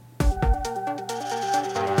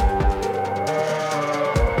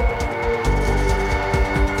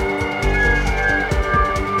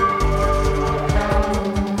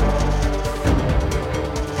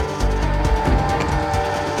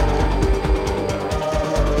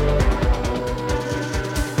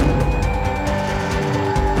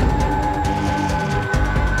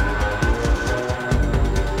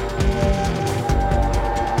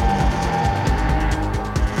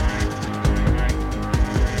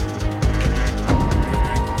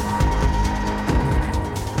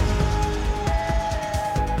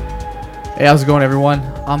Hey, how's it going, everyone?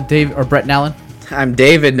 I'm Dave or Brett Nallen. I'm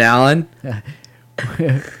David Nallen.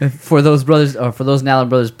 For those Nallen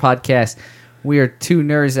Brothers podcast, we are two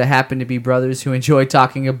nerds that happen to be brothers who enjoy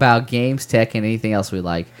talking about games, tech, and anything else we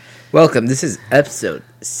like. Welcome. This is episode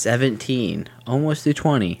 17, almost to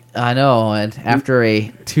 20. I know, and after a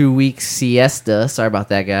 2-week siesta, sorry about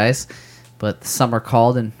that, guys, but the summer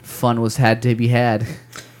called and fun was had to be had.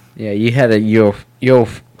 Yeah, you had your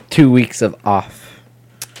 2 weeks of off.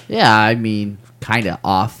 Yeah, I mean, kind of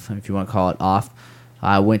off, if you want to call it off.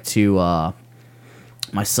 I went to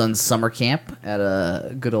my son's summer camp at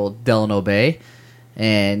a good old Delano Bay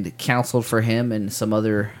and counseled for him and some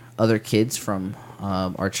other kids from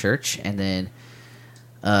our church, and then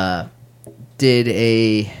been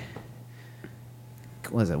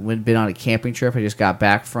on a camping trip I just got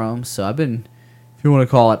back from. So I've been, if you want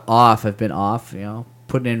to call it off, I've been off,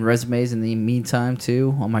 putting in resumes in the meantime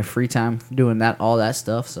too, on my free time, doing all that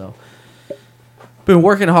stuff. So been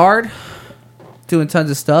working hard, doing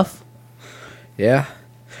tons of stuff. Yeah.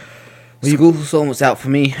 School's almost out for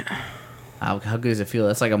me. How good does it feel?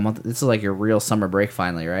 That's like a month. This is like your real summer break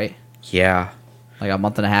finally, right? Yeah. Like a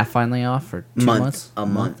month and a half finally off, or 2 months? A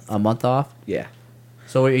month. A month off? Yeah.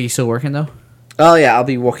 So are you still working though? Oh, yeah. I'll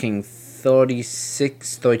be working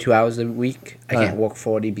 32 hours a week. I can't work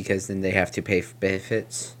 40 because then they have to pay for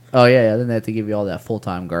benefits. Oh, yeah. Then they have to give you all that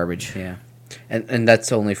full-time garbage. Yeah. And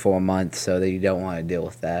that's only for a month, so they don't want to deal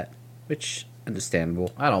with that, which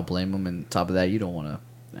understandable. I don't blame them. And on top of that, you don't want a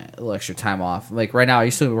little extra time off. Like right now, are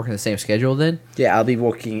you still working the same schedule then? Yeah, I'll be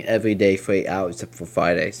working every day for 8 hours except for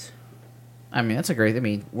Fridays. I mean, that's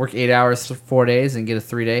work 8 hours for 4 days and get a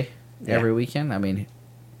 3-day every weekend. I mean,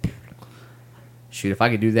 shoot, if I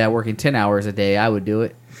could do that working 10 hours a day, I would do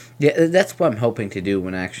it. Yeah, that's what I'm hoping to do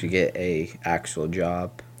when I actually get a actual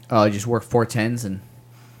job. Oh, just work 4 10s and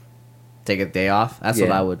take a day off. That's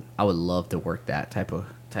what I would love to work that type of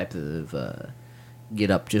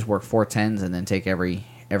get up, just work 4 10s and then take every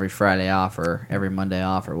Friday off or every Monday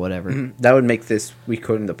off or whatever. Mm-hmm. That would make this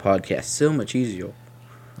recording the podcast so much easier.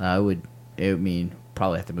 It would mean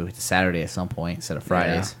probably have to move it to Saturday at some point instead of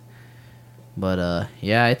Fridays. Yeah. But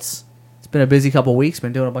it's been a busy couple weeks.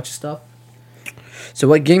 Been doing a bunch of stuff. So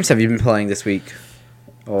what games have you been playing this week?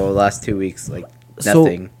 Or the last 2 weeks? Like,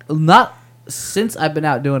 nothing. So, not since I've been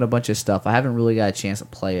out doing a bunch of stuff. I haven't really got a chance to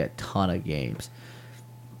play a ton of games.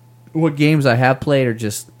 What games I have played are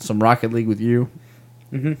just some Rocket League with you.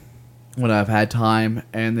 Mm-hmm. When I've had time.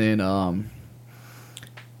 And then a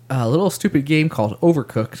little stupid game called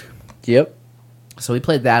Overcooked. Yep. So we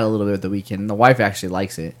played that a little bit at the weekend. The wife actually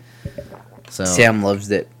likes it. So Sam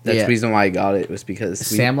loves it. That's the reason why I got it, was because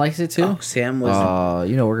Sam likes it too? Oh, Sam was... what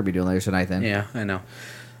we're going to be doing later tonight then. Yeah, I know.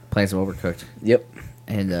 Playing some Overcooked. Yep.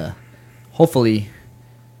 And hopefully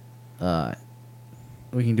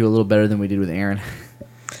we can do a little better than we did with Aaron.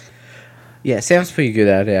 Yeah, Sam's pretty good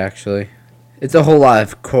at it, actually. It's a whole lot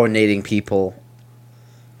of coordinating people.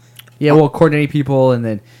 Yeah, well, coordinating people and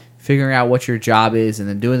then figuring out what your job is and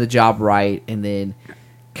then doing the job right, and then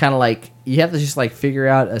kind of like you have to just like figure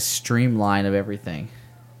out a streamline of everything.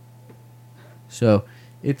 So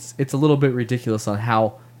it's a little bit ridiculous on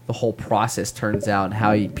how the whole process turns out and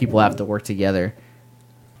how people have to work together.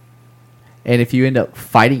 And if you end up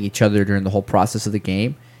fighting each other during the whole process of the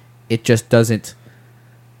game, it just doesn't.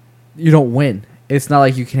 You don't win. It's not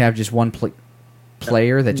like you can have just one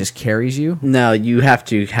player that just carries you. No, you have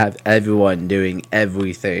to have everyone doing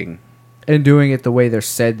everything. And doing it the way they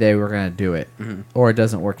said they were going to do it. Mm-hmm. Or it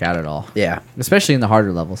doesn't work out at all. Yeah. Especially in the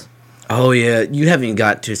harder levels. Oh, yeah. You haven't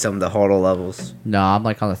got to some of the harder levels. No, I'm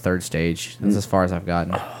like on the 3rd stage. That's as far as I've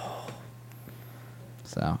gotten.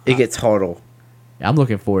 So it gets harder. Yeah, I'm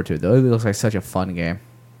looking forward to it, though. It looks like such a fun game.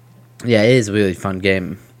 Yeah, it is a really fun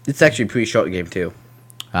game. It's actually a pretty short game, too.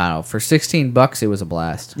 I don't know. For $16, it was a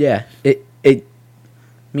blast. Yeah.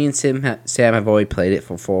 Me and Sam have already played it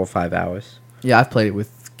for 4 or 5 hours. Yeah, I've played it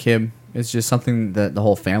with Kim. It's just something that the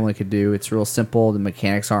whole family could do. It's real simple. The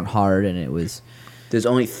mechanics aren't hard, and it was... There's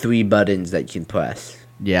only 3 buttons that you can press.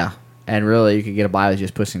 Yeah. And really, you could get by with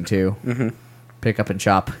just pushing 2. Mm-hmm. Pick up and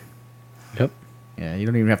chop. Yep. Yeah, you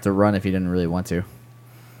don't even have to run if you didn't really want to.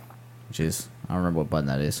 Which is... I don't remember what button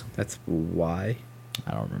that is. That's why.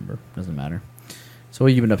 I don't remember. Doesn't matter. So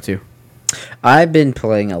what have you been up to? I've been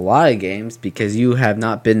playing a lot of games because you have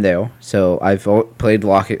not been there. So I've played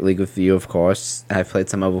Rocket League with you, of course. I've played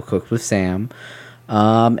some Overcooked with Sam.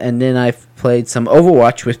 And then I've played some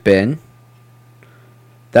Overwatch with Ben.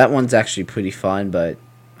 That one's actually pretty fun, but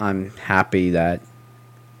I'm happy that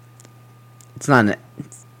it's not...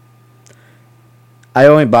 I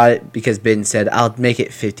only bought it because Ben said, I'll make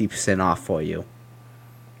it 50% off for you.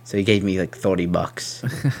 So he gave me like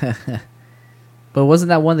 $30. But wasn't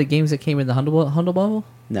that one of the games that came in the Humble Bundle?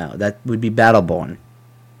 No, that would be Battleborn.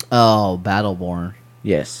 Oh, Battleborn.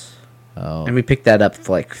 Yes. Oh. And we picked that up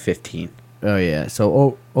for like 15. Oh yeah.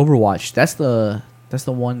 So Overwatch. That's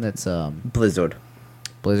the one that's Blizzard.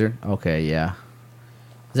 Blizzard. Okay, yeah.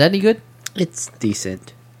 Is that any good? It's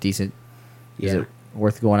decent. Decent. Is Yeah. it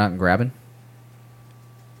worth going out and grabbing?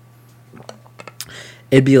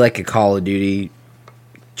 It'd be like a Call of Duty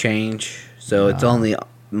change. So it's only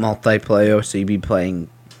multiplayer, so you'd be playing.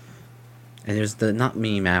 And there's not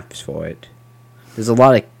many maps for it. There's a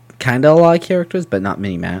lot of characters, but not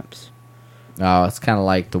many maps. Oh, it's kind of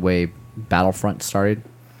like the way Battlefront started.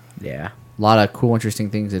 Yeah. A lot of cool, interesting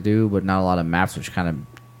things to do, but not a lot of maps, which kind of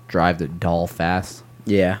drive the dull fast.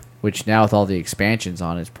 Yeah. Which now with all the expansions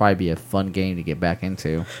on, it's probably be a fun game to get back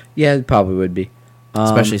into, Yeah, it probably would be.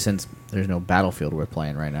 especially since there's no Battlefield we're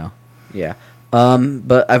playing right now. Yeah.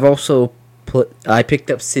 But I've also I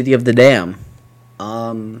picked up City of the Dam.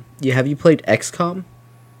 Have you played XCOM?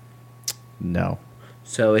 No.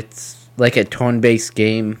 So it's like a turn-based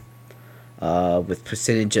game with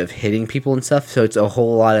percentage of hitting people and stuff. So it's a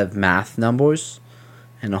whole lot of math numbers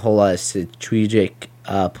and a whole lot of strategic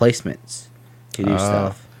placements to do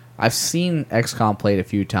stuff. I've seen XCOM played a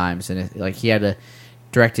few times, and he had to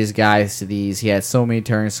direct his guys to these. He had so many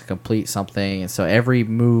turns to complete something, and so every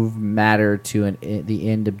move mattered to the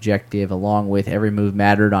end objective, along with every move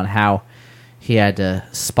mattered on how he had to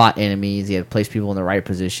spot enemies. He had to place people in the right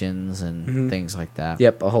positions and things like that.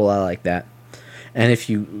 Yep, a whole lot like that. And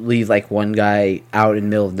if you leave like one guy out in the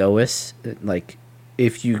middle of nowhere, like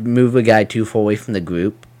if you move a guy too far away from the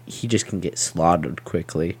group, he just can get slaughtered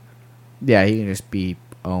quickly. Yeah, he can just be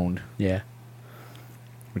owned, Yeah.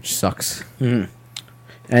 which sucks. And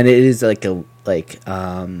it is like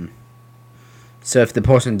so if the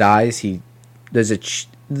person dies,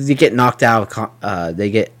 they get knocked out of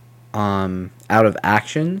they get out of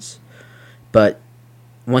actions, but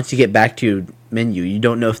once you get back to your menu, you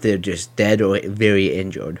don't know if they're just dead or very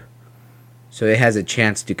injured. So it has a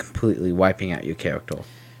chance to completely wiping out your character.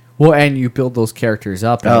 Well, and you build those characters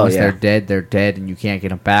up, and once yeah. they're dead, and you can't get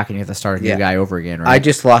them back, and you have to start a new guy over again, right? I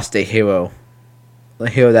just lost a hero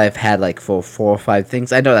that I've had like for 4 or 5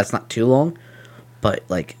 things. I know that's not too long, but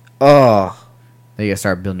like, Then you gotta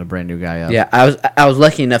start building a brand new guy up. yeah, I was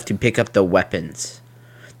lucky enough to pick up the weapons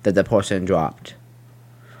that the person dropped.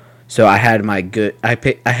 So I had I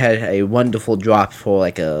had a wonderful drop for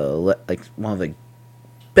like one of the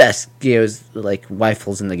best gears like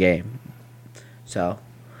rifles in the game. So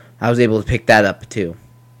I was able to pick that up too.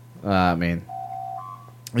 I mean,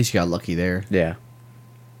 at least you got lucky there. Yeah.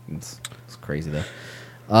 It's crazy though.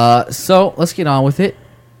 So let's get on with it.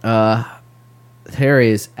 There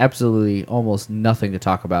is absolutely almost nothing to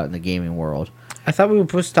talk about in the gaming world. I thought we were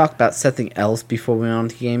supposed to talk about something else before we went on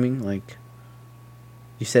to gaming. Like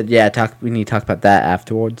you said, we need to talk about that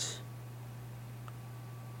afterwards.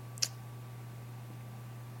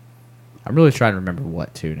 I'm really trying to remember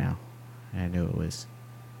what to now. I knew it was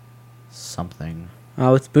something.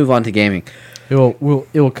 Let's move on to gaming. It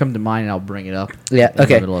will come to mind, and I'll bring it up. Yeah, in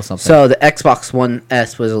okay. The middle of something. So the Xbox One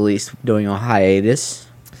S was released during a hiatus.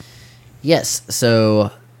 Yes.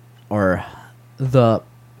 So, there's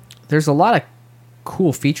a lot of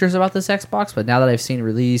cool features about this Xbox, but now that I've seen it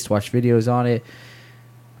released, watched videos on it,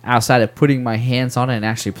 outside of putting my hands on it and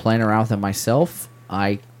actually playing around with it myself,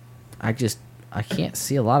 I can't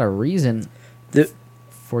see a lot of reason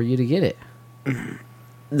for you to get it.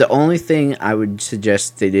 The only thing I would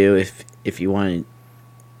suggest they do if you wanted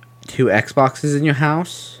 2 Xboxes in your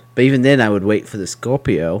house, but even then I would wait for the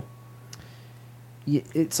Scorpio.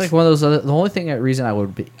 It's like one of those the only reason I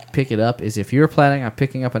would pick it up is if you're planning on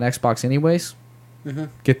picking up an Xbox anyways,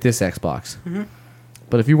 get this Xbox.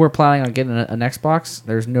 But if you were planning on getting an Xbox,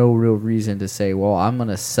 there's no real reason to say, well, I'm going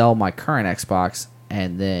to sell my current Xbox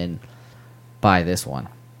and then buy this one.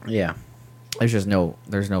 Yeah. There's no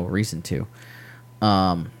reason to.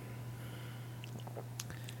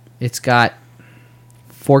 It's got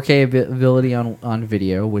 4K ability on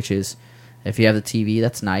video, which is, if you have the TV,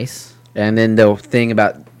 that's nice. And then the thing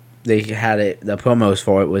about the promos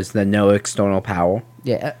for it was the no external power.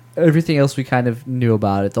 Yeah, everything else we kind of knew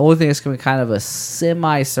about it. The only thing that's going to be kind of a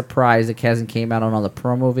semi-surprise that hasn't came out on all the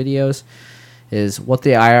promo videos is what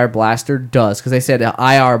the IR blaster does. Because they said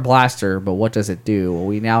IR blaster, but what does it do? Well,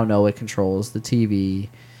 we now know it controls the TV.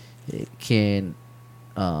 It can...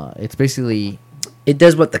 it's basically... It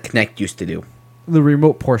does what the Kinect used to do. The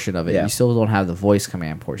remote portion of it. Yeah. You still don't have the voice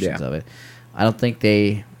command portions of it. I don't think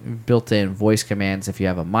they built in voice commands if you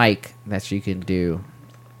have a mic that you can do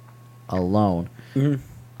alone.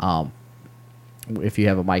 Mm-hmm. If you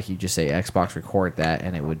have a mic, you just say Xbox record that,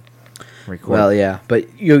 and it would record. Well, yeah,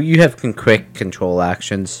 but you have quick control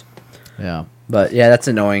actions. Yeah. But yeah, that's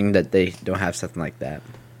annoying that they don't have something like that.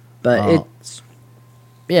 But it's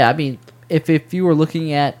Yeah, I mean, if you were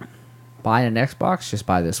looking at buying an Xbox, just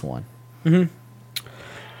buy this one.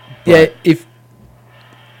 yeah. If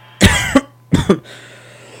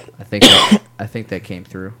I think that came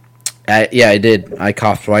through. I did. I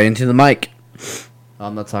coughed right into the mic.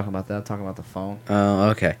 I'm not talking about that. I'm talking about the phone. Oh,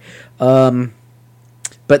 okay.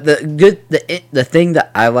 But the thing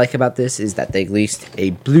that I like about this is that they released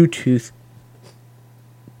a Bluetooth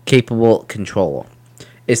capable controller.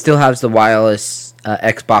 It still has the wireless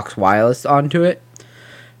Xbox wireless onto it,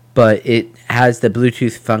 but it has the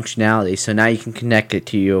Bluetooth functionality. So now you can connect it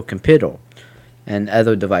to your computer and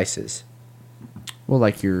other devices. Well,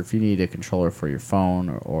 like if you need a controller for your phone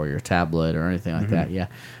or your tablet or anything like that, yeah.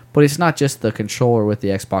 But it's not just the controller with the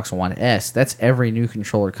Xbox One S. That's every new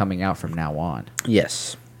controller coming out from now on.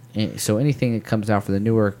 Yes. So anything that comes out for the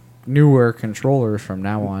newer controllers from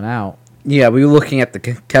now on out. Yeah, we were looking at the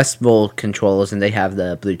customable controllers, and they have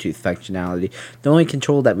the Bluetooth functionality. The only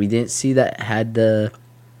controller that we didn't see that had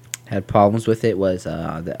problems with it was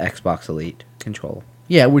the Xbox Elite controller.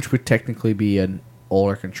 Yeah, which would technically be an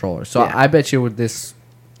older controller. So Yeah. I bet you with this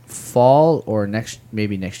fall or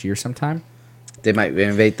maybe next year sometime, They might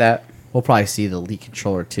renovate that. we'll probably see the Elite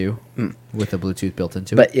controller too with the Bluetooth built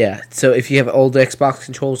into it. But yeah, so if you have old Xbox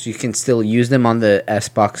controls, you can still use them on the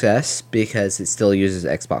Xbox S because it still uses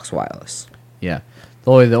Xbox Wireless. Yeah,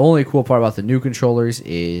 the only cool part about the new controllers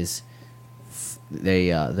is they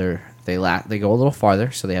go a little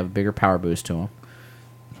farther, so they have a bigger power boost to them.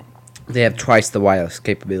 They have twice the wireless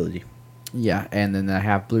capability. Yeah, and then they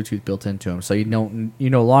have Bluetooth built into them, so you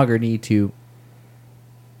no longer need to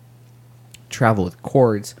travel with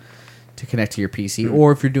cords to connect to your PC.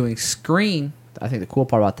 Or if you're doing screen, I think the cool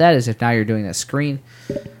part about that is if now you're doing that screen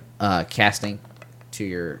casting to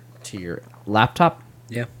your laptop,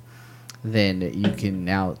 Yeah. then you can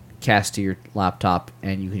now cast to your laptop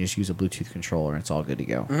and you can just use a Bluetooth controller and it's all good to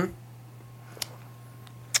go.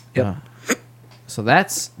 Yep. So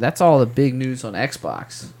that's all the big news on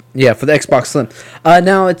Xbox. Yeah, for the Xbox Slim.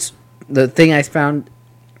 Now it's the thing I found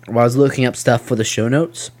while I was looking up stuff for the show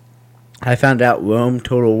notes. I found out Rome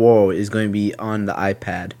Total War is going to be on the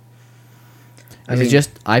iPad. Is it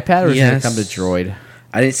just iPad or is it yes. come to Droid?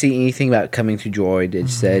 I didn't see anything about coming to Droid. It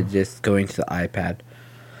said just going to the iPad,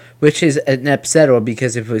 which is an upsetter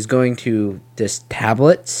because if it was going to just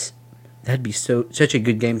tablets, that'd be such a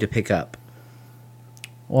good game to pick up.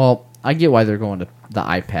 Well, I get why they're going to the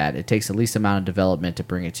iPad. It takes the least amount of development to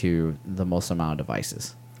bring it to the most amount of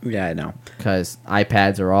devices. Yeah, I know. Because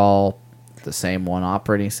iPads are all the same one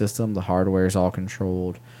operating system. The hardware is all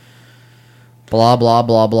controlled. Blah, blah,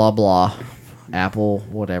 blah, blah, blah. Apple,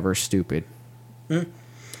 whatever, stupid. But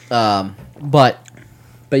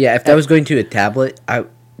yeah, if that was going to a tablet,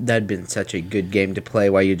 that'd been such a good game to play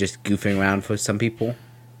while you're just goofing around for some people.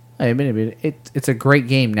 I mean, it's a great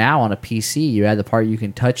game now on a PC. You add the part you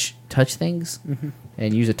can touch things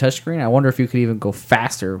and use a touchscreen. I wonder if you could even go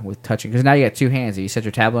faster with touching because now you got two hands. You set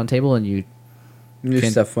your tablet on the table and you Move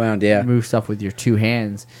stuff around, yeah. move stuff with your two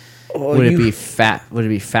hands. Oh, Would it be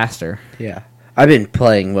faster? Yeah. I've been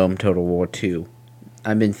playing Rome Total War 2.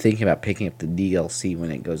 I've been thinking about picking up the DLC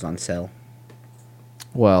when it goes on sale.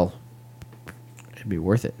 Well, it'd be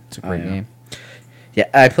worth it. It's a great game. Yeah,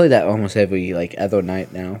 I play that almost every other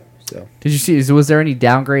night now. So Did you see? Was there any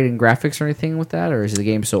downgrade in graphics or anything with that, or is the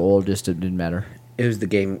game so old just it didn't matter? the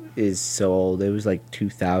game is so old. It was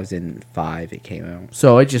 2005 it came out.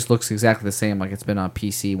 So it just looks exactly the same, like it's been on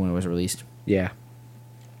PC when it was released. Yeah.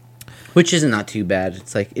 Which isn't not too bad.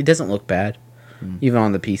 It's it doesn't look bad, even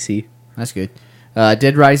on the PC. That's good.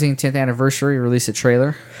 Dead Rising 10th anniversary released a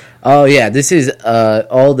trailer. Oh yeah, this is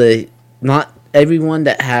not everyone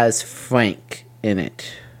that has Frank in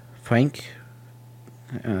it. Frank,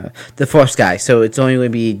 the first guy. So it's only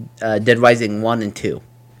going to be Dead Rising 1 and 2.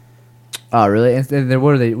 Oh, really? And then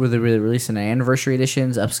were they really releasing anniversary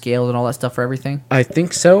editions, upscaled, and all that stuff for everything? I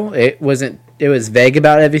think so. It wasn't. It was vague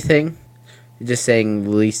about everything. Just saying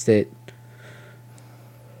released it.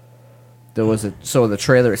 So the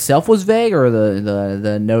trailer itself was vague, or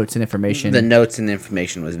the notes and information? The notes and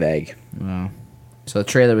information was vague. Oh. So the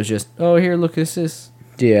trailer was just, oh, here, look, this is.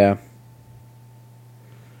 Yeah.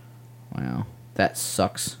 Wow, that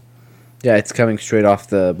sucks. Yeah, it's coming straight off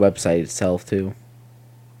the website itself too.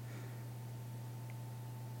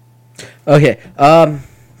 Okay.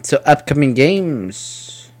 So upcoming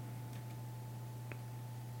games.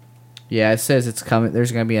 Yeah, it says it's coming.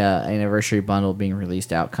 There's going to be an anniversary bundle being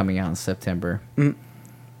released coming out in September.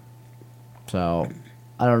 So,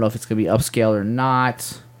 I don't know if it's going to be upscale or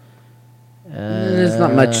not. There's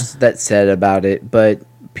not much that's said about it, but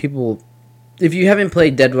people, if you haven't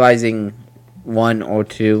played Dead Rising 1 or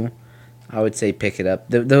 2, I would say pick it up.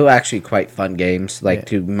 They're actually quite fun games, like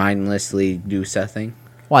to mindlessly do something.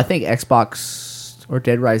 Well, I think Xbox or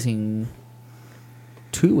Dead Rising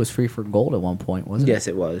 2 was free for gold at one point, wasn't it? Yes,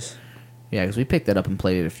 it was. Yeah, because we picked that up and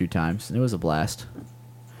played it a few times, and it was a blast.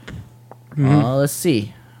 Mhm. Let's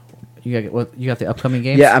see. You got the upcoming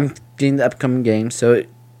games? Yeah, I'm getting the upcoming games, so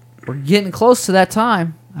We're getting close to that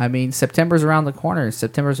time. I mean, September's around the corner.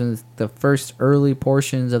 September's when the first early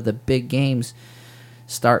portions of the big games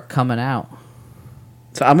start coming out.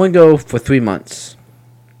 so I'm going to go for 3 months.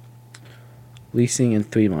 Leasing in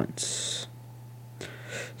 3 months.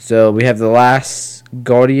 So we have The Last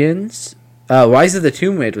Guardians. Rise of the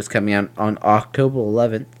Tomb Raider was coming out on October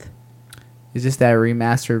 11th. Is this that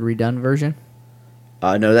remastered, redone version?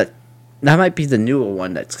 No, that might be the newer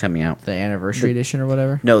one that's coming out. The anniversary edition or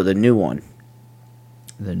whatever? No, the new one.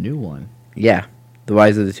 The new one. Yeah, The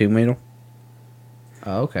Rise of the Tomb Raider.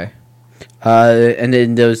 Oh, okay. And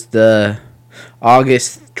then there's the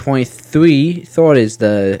August 23. Thought is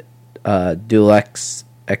the Deluxe.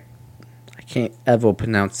 I can't ever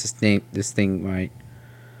pronounce this thing right.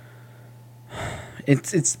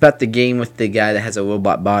 It's about the game with the guy that has a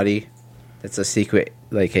robot body. That's a secret,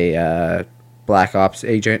 like a Black Ops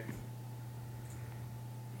agent.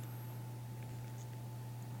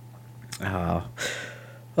 Why?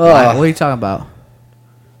 What are you talking about?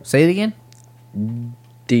 Say it again?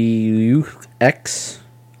 Deus.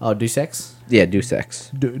 Oh, Deus Ex? Yeah, Deus Ex.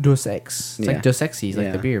 Deus Ex. It's Yeah. like Deus Exes, like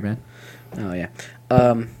Yeah. the beer, man. Oh yeah.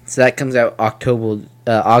 So that comes out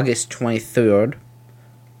August 23rd,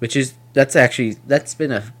 which is that's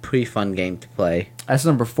been a pretty fun game to play. That's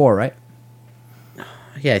number 4, right?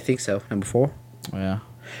 Yeah, I think so. Number 4. Yeah.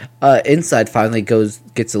 Inside finally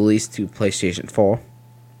gets released to PlayStation 4.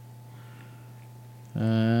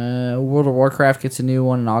 World of Warcraft gets a new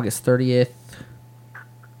one on August 30th.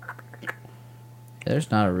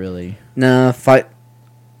 There's not a really... No,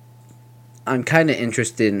 I'm kind of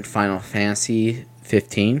interested in Final Fantasy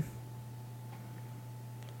 15.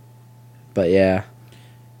 But yeah.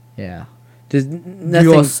 Yeah. There's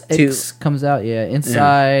nothing Deus too Ex comes out, yeah.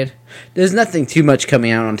 Inside... There's nothing too much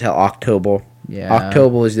coming out until October. Yeah.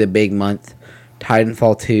 October is the big month.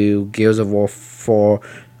 Titanfall 2, Gears of War 4.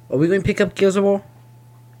 Are we going to pick up Gears of War?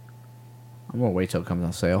 I'm going to wait till it comes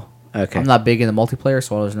on sale. Okay. I'm not big in the multiplayer,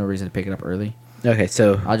 so there's no reason to pick it up early. Okay,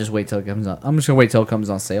 so I'll just wait till it comes on. I'm just going to wait till it comes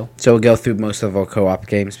on sale. we'll go through most of our co-op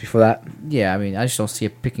games before that. Yeah, I mean, I just don't see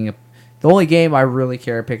it picking up. The only game I really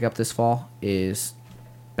care to pick up this fall is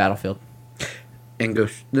Battlefield. And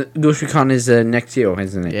Ghost Recon is next year,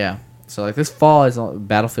 isn't it? Yeah. So, like, this fall,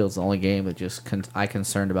 Battlefield's the only game that just I'm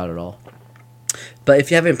concerned about at all. But if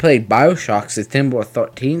you haven't played Bioshock, September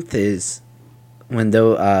 13th is when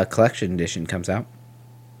the collection edition comes out.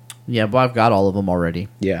 Yeah, but I've got all of them already.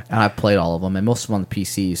 Yeah. And I've played all of them, and most of them on the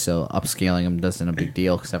PC, so upscaling them isn't a big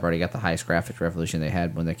deal because I've already got the highest graphics resolution they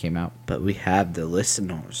had when they came out. But we have the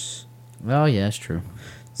listeners. Well, yeah, that's true.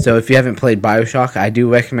 So if you haven't played Bioshock, I do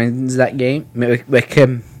recommend that game.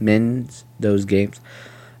 Recommend those games.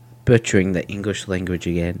 Butchering the English language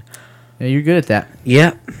again. Yeah, you're good at that.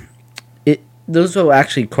 Yeah. Those are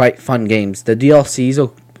actually quite fun games. The DLCs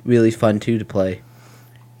are really fun too to play.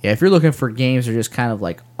 Yeah, if you're looking for games that are just kind of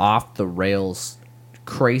like off the rails,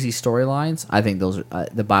 crazy storylines, I think those are,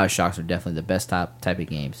 the Bioshocks are definitely the best type of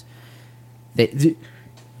games. I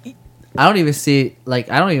don't even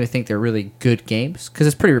think they're really good games because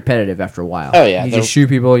it's pretty repetitive after a while. Oh, yeah, you they're- just shoot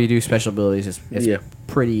people, you do special abilities. It's Yeah.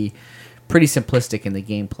 pretty simplistic in the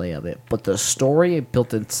gameplay of it, but the story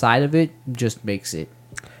built inside of it just makes it.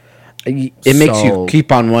 It makes you So-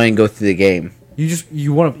 keep on wanting to go through the game. You just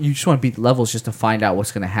want to beat levels just to find out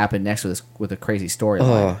what's going to happen next with a crazy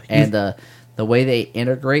storyline. And the way they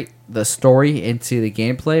integrate the story into the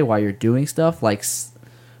gameplay while you're doing stuff, like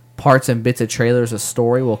parts and bits of trailers of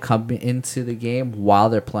story will come into the game while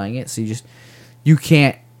they're playing it. So you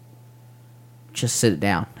can't just sit it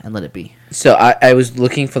down and let it be. So I was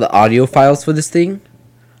looking for the audio files for this thing.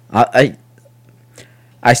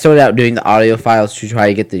 I started out doing the audio files to try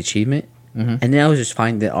to get the achievement. Mhm. And then I was just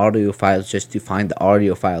finding the audio files just to find the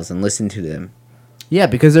audio files and listen to them. Yeah,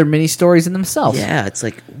 because they're mini stories in themselves. Yeah, it's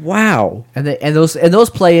like, wow. And those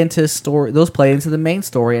play into story. Those play into the main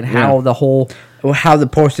story and how Yeah. the whole. Or how the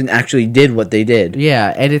person actually did what they did.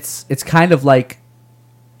 Yeah, and it's kind of like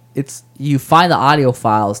you find the audio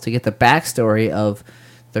files to get the backstory of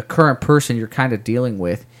the current person you're kind of dealing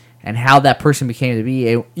with and how that person became to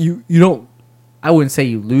be. You don't. I wouldn't say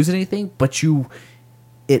you lose anything, but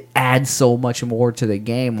it adds so much more to the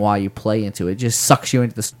game while you play into it. It just sucks you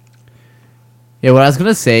into the. Yeah, what I was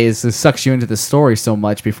gonna say is it sucks you into the story so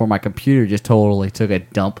much before my computer just totally took a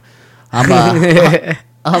dump.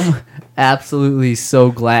 I'm absolutely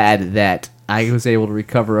so glad that I was able to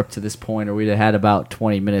recover up to this point, or we'd have had about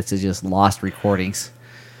 20 minutes of just lost recordings.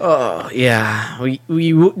 Oh yeah, we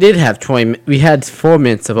did have 20. We had 4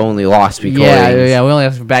 minutes of only lost recordings. Yeah. We only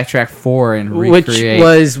have to backtrack 4 and recreate. Which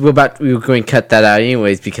was we were going to cut that out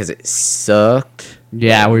anyways because it sucked.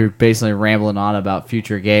 Yeah, we were basically rambling on about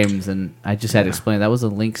future games, and I just had to explain that was a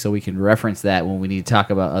link so we can reference that when we need to talk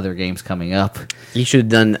about other games coming up. You should have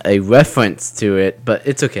done a reference to it, but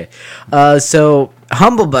it's okay. So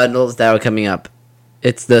Humble bundles that are coming up.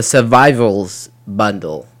 It's the Survivals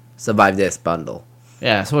bundle. Survive This bundle.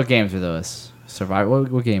 Yeah, so what games are those?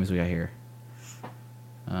 What games we got here?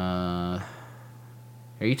 Here,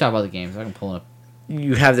 you talk about the games. I can pull it up.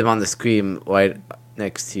 You have them on the screen right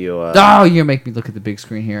next to you. Oh, you're going to make me look at the big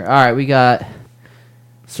screen here. All right, we got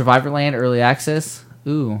Survivorland Early Access.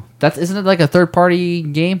 Ooh, isn't it like a third-party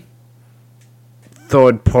game?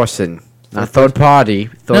 Third person. Not third party.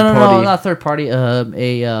 No, not third party.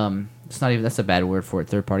 It's not even. That's a bad word for it.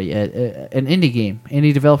 Third party. An indie game.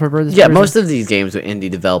 Indie developer. Most of these games are indie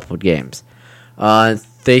developer games.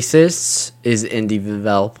 Thesis is indie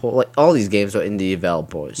developer. Like all these games are indie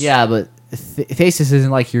developers. Yeah, but Thesis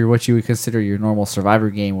isn't like what you would consider your normal Survivor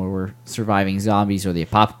game where we're surviving zombies or the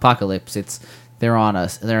apocalypse. They're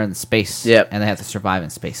in space. Yep. And they have to survive in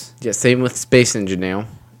space. Yeah. Same with Space Engineer.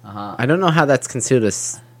 Uh-huh. I don't know how that's considered a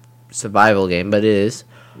survival game, but it is.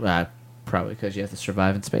 Probably because you have to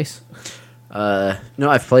survive in space. No,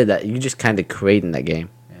 I've played that. You just kind of create in that game.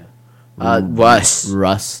 Yeah.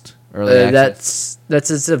 Rust. Early access. That's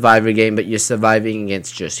a survivor game, but you're surviving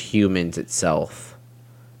against just humans itself.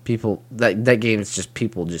 People that game is just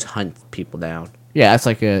people just hunt people down. Yeah, it's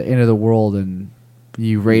like a end of the world, and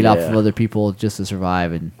you raid off of other people just to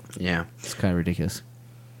survive, and it's kind of ridiculous.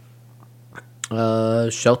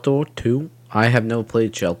 Shelter 2. I have never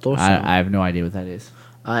played Shelter. So. I have no idea what that is.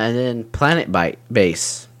 And then Planet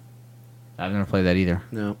Base. I've never played that either.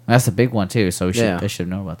 No. That's a big one, too, so I should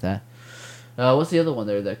know about that. What's the other one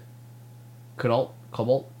there? The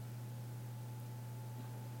Cobalt?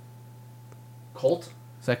 Colt?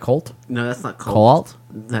 Is that Colt? No, that's not Colt.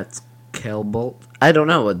 That's Kelbolt. I don't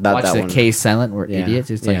know about that one. Watch the K silent. We're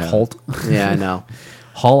idiots. It's like Holt. Yeah, I know.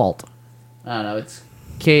 Holt. I don't know. It's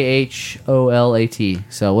Kholat.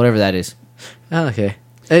 So whatever that is. Oh, okay.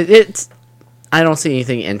 It's. I don't see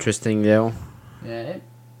anything interesting though. Yeah.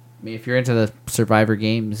 I mean, if you're into the Survivor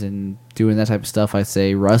games and doing that type of stuff, I'd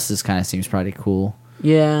say Rust kind of seems pretty cool.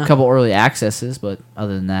 Yeah. A couple early accesses, but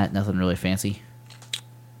other than that, nothing really fancy.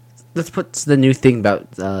 That's what's the new thing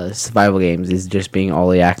about survival games is just being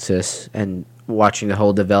early access and watching the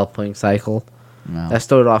whole developing cycle. No. That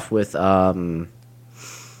started off with Minecraft,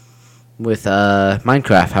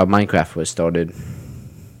 how Minecraft was started.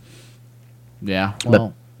 Yeah,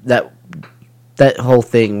 well, but that whole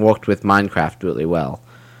thing worked with Minecraft really well.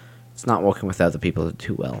 It's not working with other people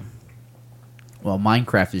too well. Well,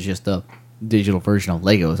 Minecraft is just a digital version of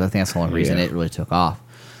Legos. I think that's the only reason it really took off.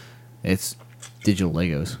 It's digital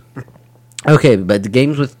Legos. Okay, but the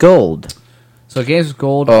games with gold. So games with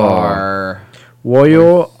gold are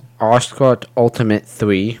Warrior Ascot Ultimate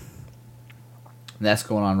 3. That's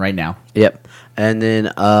going on right now. Yep. And then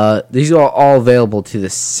these are all available to the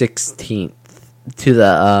 16th. To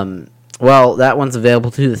the that one's available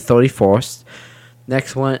to the 31st.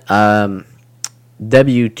 Next one,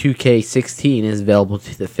 W2K16 is available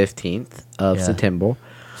to the 15th of September.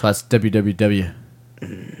 So that's WWW.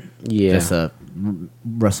 Yeah. Just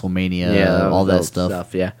WrestleMania, all that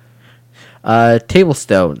stuff. Yeah.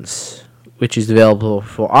 Tablestones, which is available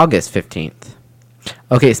for August 15th.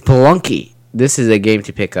 Okay, Spelunky. This is a game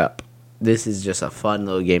to pick up. This is just a fun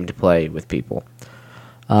little game to play with people.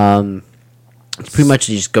 It's pretty much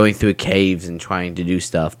just going through caves and trying to do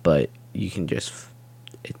stuff, but you can just...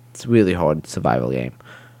 It's a really hard survival game.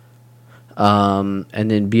 And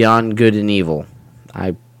then Beyond Good and Evil.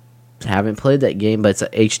 I haven't played that game, but it's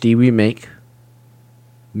an HD remake.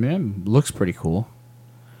 Man, looks pretty cool.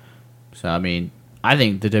 So, I mean, I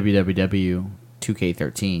think the WWW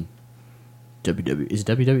 2K13... Is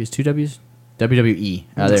two W's? WWE.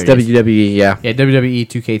 Oh, it's WWE, yeah. Yeah, WWE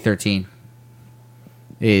 2K13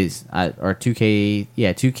 is, or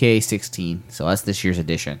 2K16. So that's this year's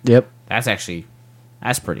edition. Yep. That's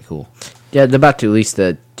pretty cool. Yeah, they're about to release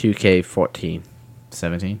the 2K14.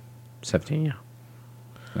 17? 17, yeah.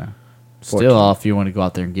 Still, if you want to go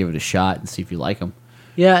out there and give it a shot and see if you like them.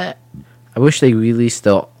 Yeah, I wish they released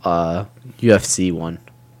the UFC one.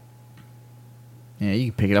 Yeah,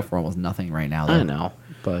 you can pick it up for almost nothing right now, though. I know,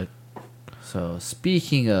 but So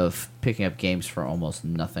speaking of picking up games for almost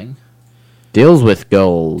nothing, Deals with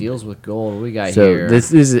gold. deals with gold. What we got So here.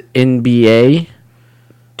 this is NBA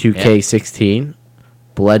 2K16.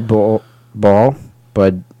 Blood Bowl. Blood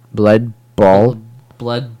Ball.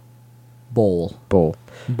 Blood Bowl.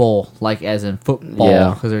 Bowl. Like as in football.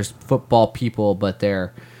 Yeah. Because there's football people, but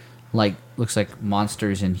they're like, looks like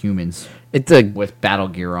monsters and humans It's a with battle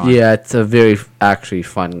gear on. Yeah, it's a very actually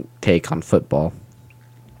fun take on football.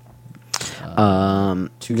 Then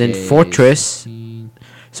 2K16. Fortress.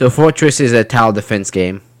 So Fortress is a tower defense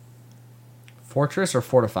game. Fortress or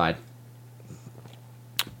Fortified?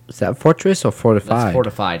 Is that Fortress or Fortified? That's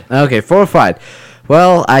Fortified. Okay, Fortified.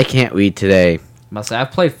 Well, I can't read today. Must say,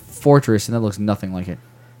 I've played Fortress and that looks nothing like it.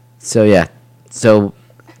 So yeah. So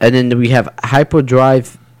and then we have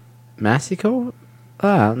Hyperdrive Massacre?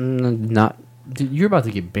 Not Dude, you're about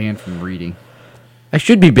to get banned from reading. I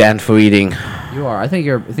should be banned for reading. You are. I think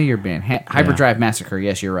you're banned. Hyperdrive Massacre.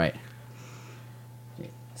 Yes, you're right.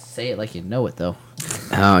 Say it like you know it, though.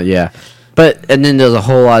 Oh yeah. And then there's a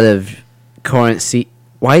whole lot of currency.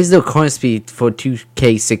 Why is there currency for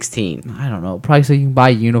 2K16? I don't know. Probably so you can buy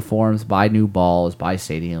uniforms, buy new balls, buy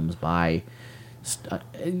stadiums, buy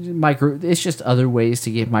micro. It's just other ways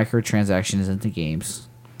to get microtransactions into games.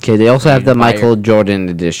 Okay, they also have the buy Michael Jordan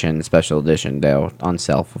edition, special edition, though, on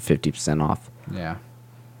sale for 50% off. Yeah.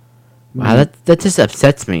 Wow, that just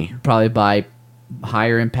upsets me. Probably buy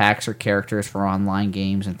higher impacts or characters for online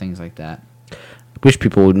games and things like that. Wish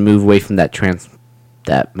people would move away from that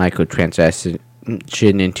microtransaction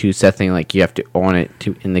into something like you have to own it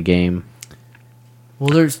in the game. Well,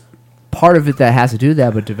 there's part of it that has to do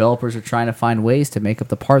that, but developers are trying to find ways to make up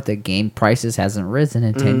the part that game prices hasn't risen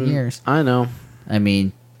in 10 years. I know. I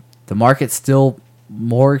mean, the market's still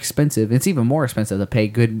more expensive. It's even more expensive to pay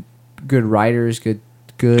good writers, good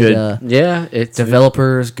it's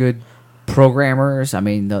developers, good programmers. I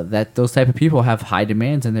mean, those type of people have high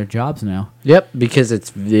demands in their jobs now. Yep, because it's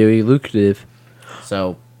very lucrative.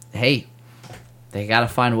 So, hey, they got to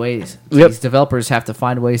find ways. Yep. These developers have to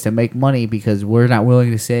find ways to make money because we're not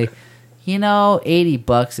willing to say,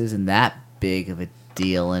 $80 isn't that big of a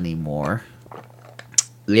deal anymore.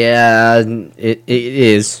 Yeah, it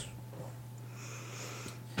is.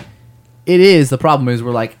 It is. The problem is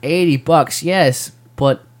we're like, $80, yes,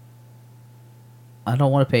 but I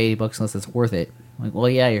don't want to pay $80 unless it's worth it. Like, well,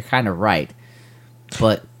 yeah, you're kind of right.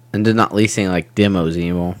 But And they're not leasing like demos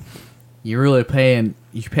anymore. you pay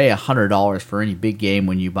 $100 for any big game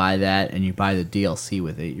when you buy that and you buy the DLC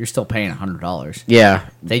with it. You're still paying $100. Yeah.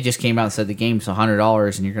 They just came out and said the game's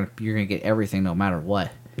 $100 and you're gonna get everything no matter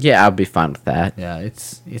what. Yeah, I'll be fine with that. Yeah,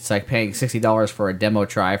 it's like paying $60 for a demo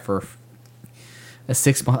try for a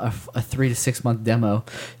 3 to 6 month demo, and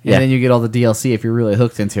Yeah. then you get all the DLC if you're really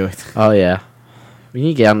hooked into it. Oh yeah. We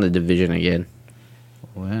need to get on the Division again.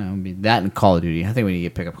 Well, I mean, that and Call of Duty. I think we need to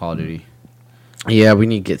pick up Call of Duty. Yeah, we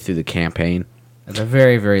need to get through the campaign. At the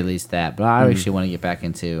very, very least that. But I actually want to get back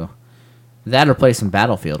into that or play some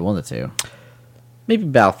Battlefield, one of the two. Maybe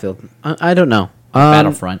Battlefield. I don't know.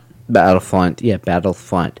 Battlefront. Battlefront. Yeah,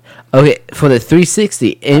 Battlefront. Okay, for the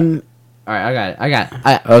 360, All right, I got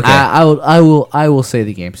it. Okay. I will say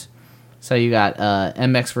the games. So you got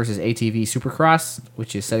MX versus ATV Supercross,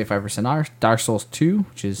 which is 75% ours. Dark Souls 2,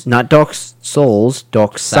 which is not Dark Souls,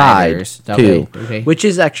 Dark Side Siders. 2, Okay. which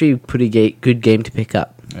is actually a pretty good game to pick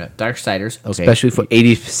up, Darksiders. Okay. especially for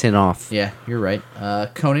 80% off. Yeah, you're right.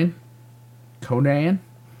 Conan.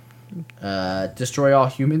 Destroy All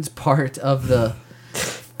Humans, part of the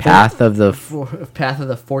Path of the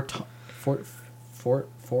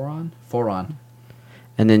Foron.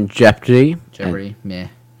 and then Jeopardy, Jeopardy. Meh.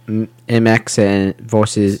 and MX and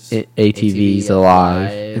versus ATVs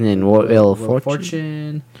alive, and then Wheel of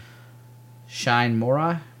Fortune. Shine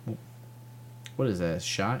Mora. What is that?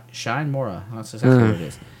 Shine Mora. That's exactly what it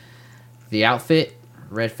is. The Outfit,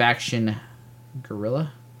 Red Faction,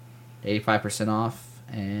 Gorilla, 85% off,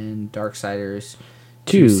 and Darksiders.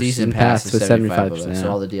 2 season passes for 75%. 75%.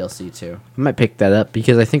 So all the DLC too. I might pick that up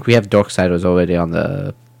because I think we have Darksiders already on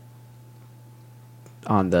the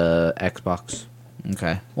Xbox.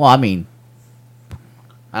 Okay. Well, I mean,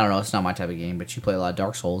 I don't know. It's not my type of game, but you play a lot of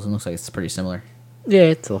Dark Souls, and it looks like it's pretty similar. Yeah,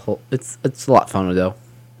 it's a lot funner though.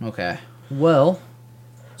 Okay. Well,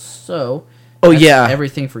 so. Oh, that's yeah.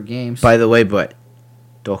 everything for games. By the way, but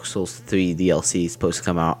Dark Souls 3 DLC is supposed to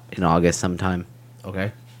come out in August sometime.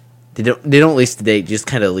 Okay. They don't release the date, just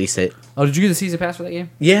kind of release it. Oh, did you get the season pass for that game?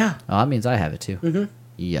 Yeah. Oh, that means I have it too. Mhm.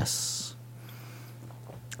 Yes.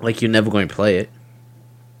 Like you're never going to play it.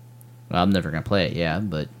 Well, I'm never gonna play it. Yeah,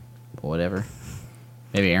 but whatever.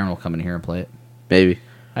 Maybe Aaron will come in here and play it. Maybe.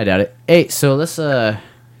 I doubt it. Hey, so let's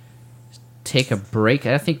take a break.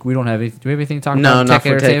 I think we don't have anything. Do we have anything to talk No, about? not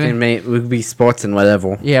Tech for taking entertainment? it would be sports and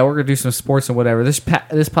whatever. Yeah, we're gonna do some sports and whatever. This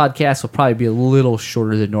podcast will probably be a little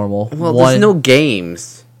shorter than normal. Well, there's no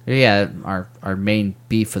games. Yeah, our main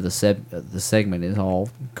beef of the segment is all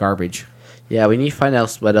garbage. Yeah, we need to find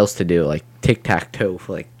out what else to do, like tic-tac-toe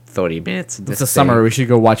for like 30 minutes. It's the summer. We should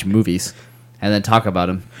go watch movies and then talk about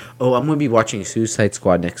them. Oh, I'm going to be watching Suicide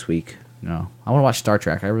Squad next week. No, I want to watch Star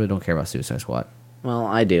Trek. I really don't care about Suicide Squad. Well,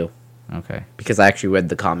 I do. Okay. Because I actually read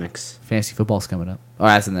the comics. Fantasy football's coming up. Oh,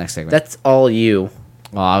 that's in the next segment. That's all you.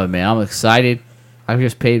 Oh, man, I'm excited. I've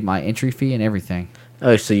just paid my entry fee and everything.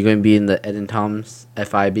 Oh, so you're going to be in the Ed and Tom's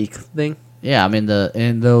FIB thing? Yeah, I'm in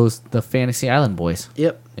the Fantasy Island boys.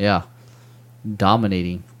 Yep. Yeah.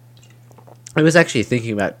 Dominating. I was actually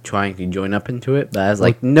thinking about trying to join up into it, but I was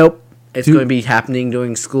like, nope. It's going to be happening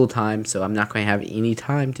during school time, so I'm not going to have any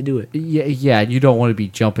time to do it. Yeah, you don't want to be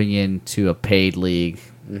jumping into a paid league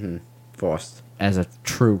Forced. as a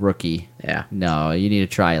true rookie. Yeah. No, you need to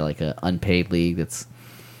try like an unpaid league that's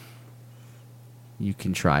you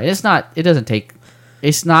can try. It's not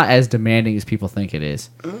as demanding as people think it is.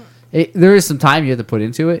 There is some time you have to put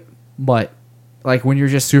into it, but like when you're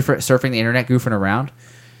just surfing the internet goofing around,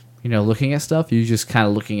 looking at stuff, you just kind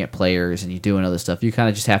of looking at players and you doing other stuff. You kind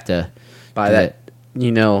of just have to By that,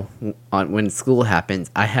 when school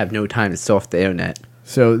happens, I have no time to surf the internet.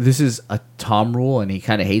 So this is a Tom rule, and he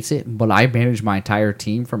kind of hates it, but I manage my entire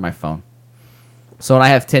team from my phone. So when I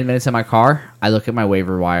have 10 minutes in my car, I look at my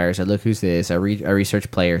waiver wires, I look who's this, I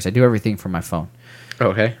research players, I do everything from my phone.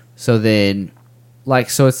 Okay. So then,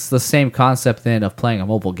 so it's the same concept then of playing a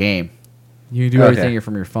mobile game. You do everything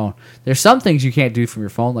from your phone. There's some things you can't do from your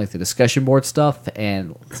phone, like the discussion board stuff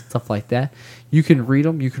and stuff like that. You can read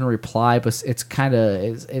them, you can reply, but it's kind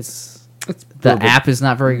of the app is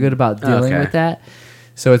not very good about dealing with that.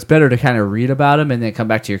 So it's better to kind of read about them and then come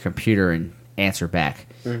back to your computer and answer back.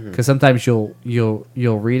 Because sometimes you'll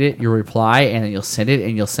read it, you'll reply, and then you'll send it,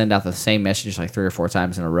 and you'll send out the same message like 3 or 4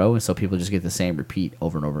 times in a row, and so people just get the same repeat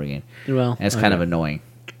over and over again. Well, and it's kind of annoying.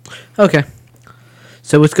 Okay.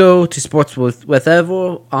 So let's go to sports with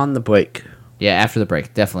whatever on the break. Yeah, after the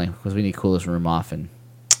break, definitely, because we need to cool this room off. And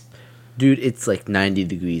dude, it's like 90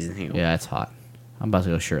 degrees in here. Yeah, it's hot. I'm about to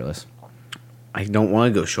go shirtless. I don't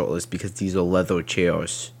want to go shirtless because these are leather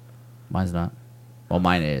chairs. Mine's not. Well,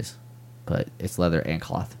 mine is, but it's leather and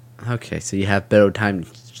cloth. Okay, so you have better time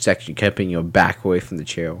actually keeping your back away from the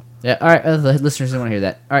chair. Yeah, all right. The listeners didn't want to hear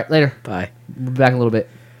that. All right, later. Bye. We'll be back in a little bit.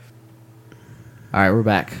 All right, we're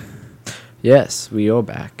back. Yes, we are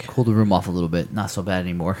back. Cool the room off a little bit. Not so bad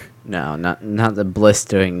anymore. No, not the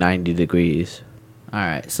blistering 90 degrees. All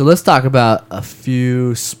right, so let's talk about a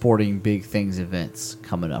few sporting big things events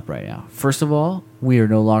coming up right now. First of all, we are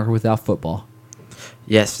no longer without football.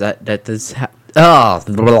 Yes, that does blah,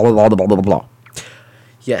 blah, blah, blah, blah.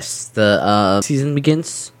 Yes, the season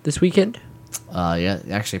begins this weekend. Yeah,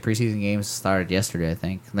 actually, preseason games started yesterday, I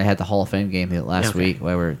think. They had the Hall of Fame game last week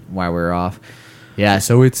while we were off. Yeah,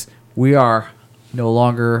 so we are no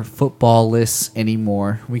longer football-less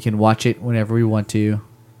anymore. We can watch it whenever we want to.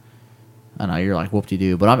 I know you're like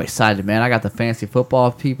whoop-de-doo, but I'm excited, man. I got the fantasy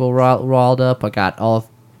football people riled up. I've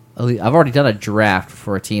already done a draft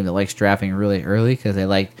for a team that likes drafting really early because they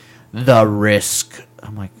like the risk.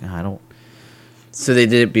 I'm like, I don't. So they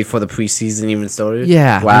did it before the preseason even started?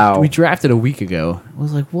 Yeah. Wow. We drafted a week ago. I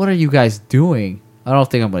was like, what are you guys doing? I don't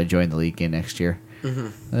think I'm going to join the league again next year.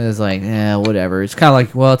 Mm-hmm. It was like, whatever. It's kind of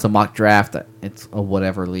like, well, it's a mock draft. It's a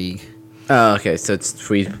whatever league. Oh, okay. So it's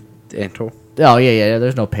free to enter? Oh, yeah.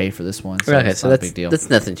 There's no pay for this one. So okay, so that's a big deal. That's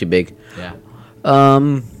nothing too big. Yeah.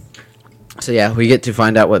 So, yeah, we get to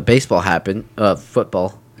find out what football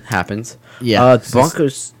happens. Yeah.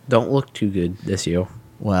 Broncos don't look too good this year.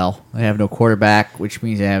 Well, they have no quarterback, which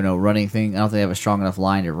means they have no running thing. I don't think they have a strong enough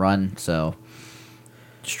line to run, so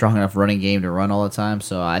strong enough running game to run all the time.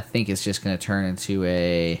 So I think it's just going to turn into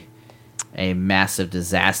a massive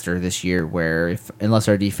disaster this year where unless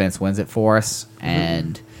our defense wins it for us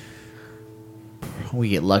and we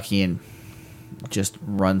get lucky and just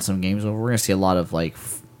run some games over, we're going to see a lot of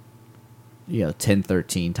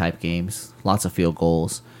 10-13 type games, lots of field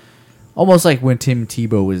goals. Almost like when Tim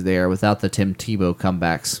Tebow was there without the Tim Tebow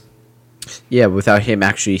comebacks. Yeah, without him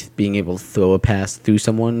actually being able to throw a pass through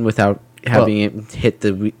someone without having it hit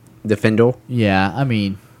the defender. Yeah, I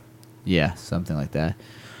mean, yeah, something like that.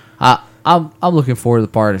 I'm looking forward to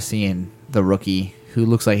the part of seeing the rookie who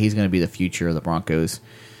looks like he's going to be the future of the Broncos.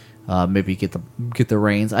 Maybe get the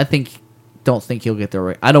reins. I think don't think he'll get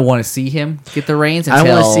the. I don't want to see him get the reins I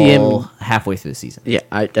until don't wanna see him- halfway through the season. Yeah,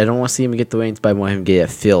 I don't want to see him get the reins, but I want him to get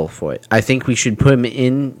a feel for it. I think we should put him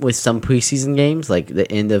in with some preseason games, like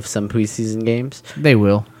the end of some preseason games. They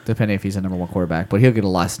will, depending if he's a number one quarterback, but he'll get a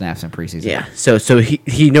lot of snaps in preseason. Yeah, so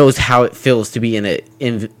he knows how it feels to be in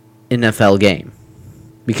an NFL game,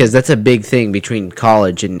 because that's a big thing between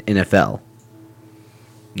college and NFL.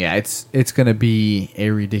 Yeah, it's gonna be a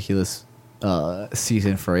ridiculous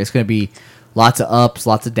season for it. It's gonna be lots of ups,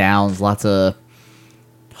 lots of downs, lots of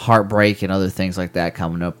heartbreak and other things like that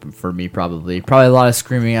coming up for me. Probably a lot of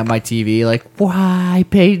screaming at my TV like, "Why,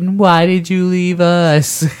 Peyton? Why did you leave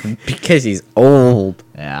us?" Because he's old.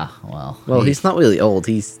 Yeah, well, He's not really old.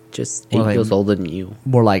 He's just 8 Well, years older than you.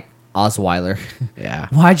 more like Osweiler. Yeah.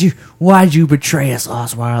 Why'd you betray us,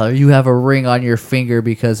 Osweiler? You have a ring on your finger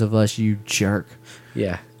because of us, you jerk.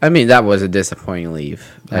 Yeah. I mean, that was a disappointing leave.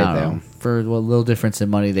 I don't know. For what little difference in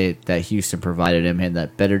money that Houston provided him, and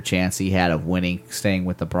that better chance he had of winning, staying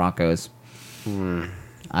with the Broncos.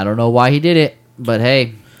 I don't know why he did it, but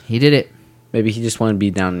hey, he did it. Maybe he just wanted to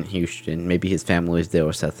be down in Houston. Maybe his family was there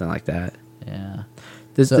or something like that. Yeah.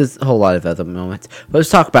 There's a whole lot of other moments. But let's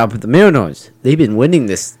talk about the Mariners. They've been winning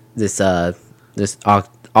this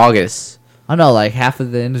August. I know, like half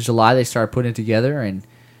of the end of July they started putting it together, and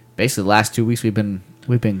basically the last 2 weeks we've been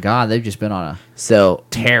gone. They've just been on a So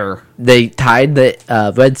tear. they tied the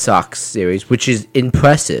Red Sox series, which is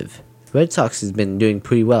impressive. Red Sox has been doing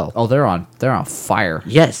pretty well. Oh, they're on fire.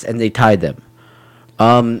 Yes, and they tied them.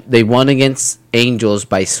 They won against Angels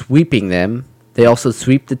by sweeping them. They also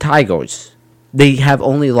sweep the Tigers. They have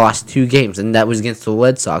only lost 2 games, and that was against the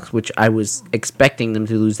Red Sox, which I was expecting them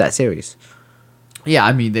to lose that series. Yeah,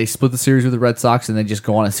 I mean, they split the series with the Red Sox and then just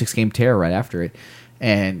go on a 6-game tear right after it.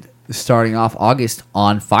 And starting off August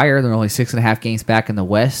on fire, they're only 6.5 games back in the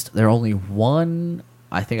West. They're only one.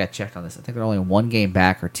 I think I checked on this. I think they're only 1 game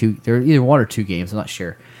back or 2. They're either 1 or 2 games. I'm not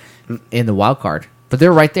sure in the wild card, but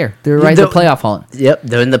they're right there. They're right in the playoff hunt. Yep,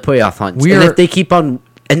 they're in the playoff hunt. We and are- if they keep on,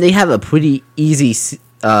 and they have a pretty easy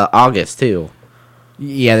August too.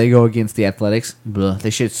 Yeah, they go against the Athletics. Blah. They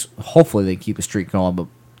should. Hopefully, they keep a streak going, but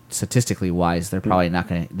statistically wise, they're probably not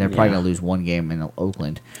going to. They're probably going to lose 1 game in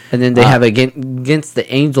Oakland. And then they have against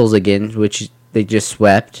the Angels again, which they just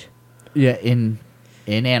swept. Yeah, in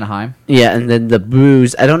Anaheim, Yeah, and then the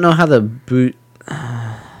Brewers. I don't know how the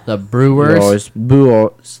the Brewers,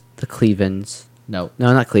 the Clevelands. No,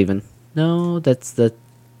 No, not Cleveland. No, that's the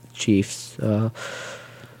Chiefs.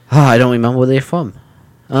 I don't remember where they're from.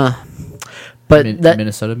 But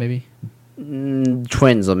Minnesota maybe.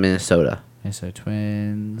 Twins of Minnesota. Minnesota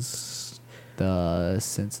Twins. Not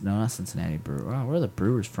Cincinnati Brewers. Wow, where are the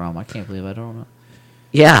Brewers from? I can't believe I don't know.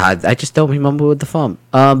 Yeah, I just don't remember where they're from.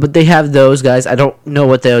 But they have those guys. I don't know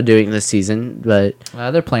what they're doing this season, but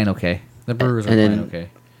They're playing okay. The Brewers are And playing then- okay.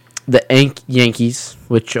 the Yankees,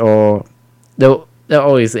 which are they're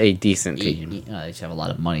always a decent team. They just have a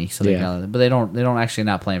lot of money, so Yeah. but they don't actually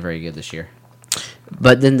not playing very good this year.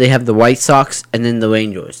 But then they have the White Sox and then the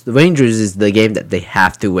Rangers. The Rangers is the game that they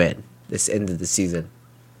have to win this end of the season,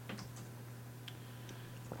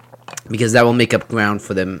 because that will make up ground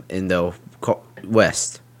for them in the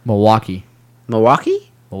West. Milwaukee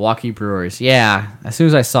Milwaukee? Brewers. Yeah, as soon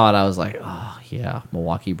as I saw it, I was like, oh yeah,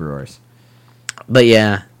 Milwaukee Brewers. But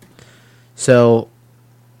yeah, so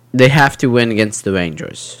they have to win against the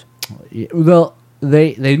Rangers. Yeah, well,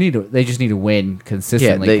 they just need to win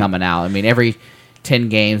consistently Yeah, coming out. I mean, every 10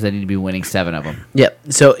 games they need to be winning 7 of them. Yep.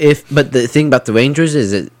 So but the thing about the Rangers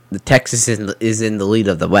is that the Texas is in the lead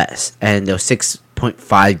of the West, and they're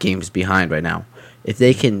 6.5 games behind right now. If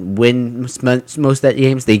they can win most of that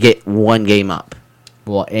games, they get 1 game up.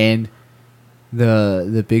 Well, and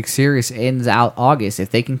the big series ends out August. If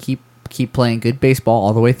they can keep playing good baseball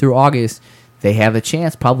all the way through August, they have a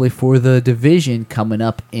chance probably for the division coming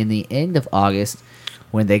up in the end of August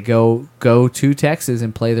when they go to Texas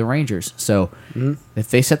and play the Rangers. So if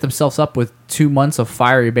they set themselves up with 2 months of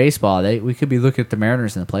fiery baseball, we could be looking at the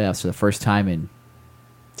Mariners in the playoffs for the first time in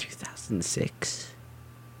 2006.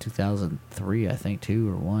 2003, I think, 2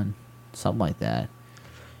 or 1, something like that.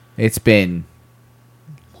 It's been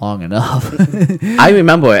long enough. I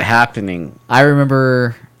remember it happening. I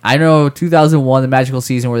know 2001, the magical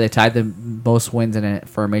season where they tied the most wins in it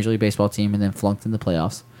for a Major League Baseball team and then flunked in the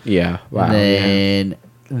playoffs. Yeah. Wow. And then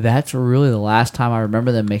that's really the last time I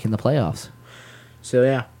remember them making the playoffs. So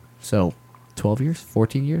yeah, So 12 years,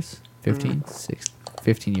 14 years, 15,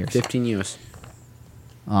 15 years. 15 years.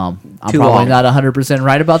 I'm Too probably long. not 100%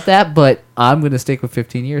 right about that, but I'm going to stick with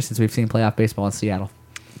 15 years since we've seen playoff baseball in Seattle.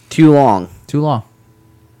 Too long. Too long.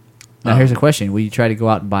 Now, here's a question. Will you try to go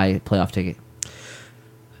out and buy a playoff ticket?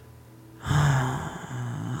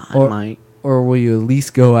 Or, might. Or will you at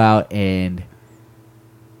least go out and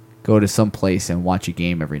go to some place and watch a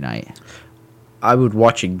game every night? I would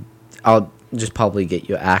watch I'll just probably get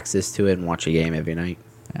you access to it and watch a game every night.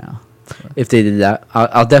 Yeah. If they did that,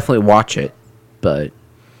 I'll definitely watch it. But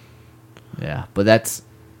yeah, but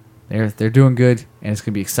they're doing good, and it's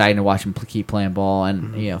gonna be exciting to watch them keep playing ball.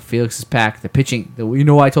 And Felix is packed. The pitching, you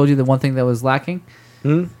know, why I told you the one thing that was lacking.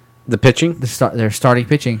 The pitching, They're starting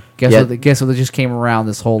pitching. Guess what? Guess what? They just came around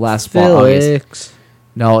this whole last fall. August.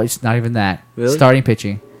 No, it's not even that. Really? Starting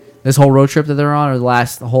pitching. This whole road trip that they're on, or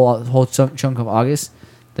the whole chunk of August,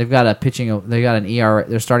 they've got a pitching. They got an ERA.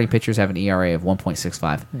 Their starting pitchers have an ERA of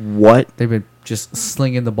 1.65. What? They've been just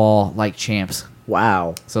slinging the ball like champs.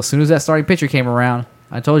 Wow. So as soon as that starting pitcher came around,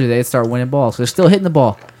 I told you they'd start winning balls. So they're still hitting the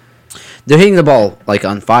ball. They're hitting the ball like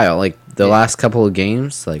on fire. Like the last couple of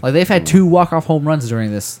games, like they've had 2 walk-off home runs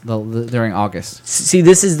during during August. See,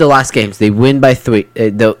 this is the last games. They win by 3.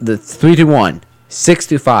 The 3-1,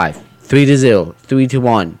 6-5, 3-0,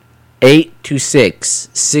 3-1,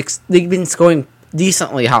 8-6, 6. They've been scoring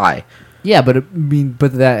decently high. Yeah, but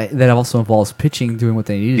that also involves pitching doing what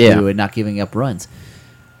they need to do and not giving up runs.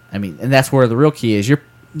 I mean, and that's where the real key is. Your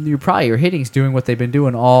hitting's doing what they've been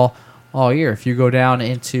doing all year. If you go down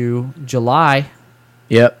into July,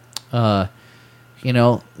 yep. They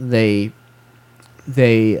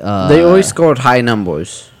always scored high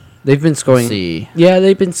numbers. They've been scoring.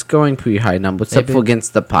 They've been scoring pretty high numbers, except for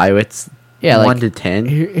against the Pirates. Yeah, 1-10.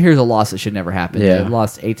 Here's a loss that should never happen. Yeah. They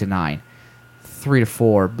lost 8-9,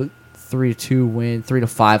 3-4, but 3-2 win,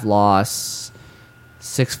 3-5 loss,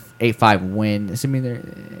 8-5 win. I mean,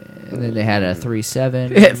 and then they had a 3-7.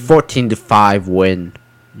 They had 14-5 win.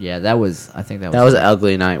 Yeah, that was. I think that was an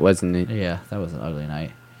ugly night, wasn't it? Yeah, that was an ugly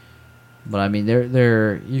night. But I mean,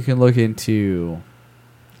 they're you can look into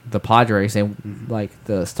the Padres. They like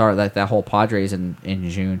the start that whole Padres in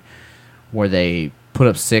June, where they put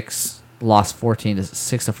up 6. Lost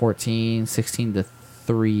 6-14,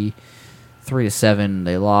 16-3, 3-7.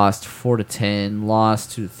 They lost 4-10.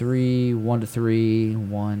 Lost 2-3, 1-3,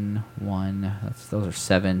 1-1. Those are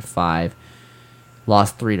 7-5.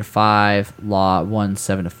 Lost 3-5. Won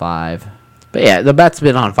 7-5. But yeah, the bat's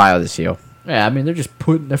been on fire this year. Yeah, I mean they're just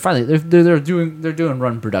they're doing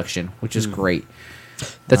run production, which is great.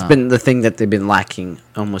 That's been the thing that they've been lacking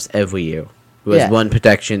almost every year. Was run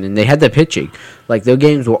protection, and they had the pitching. Like, their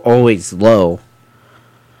games were always low,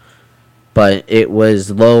 but it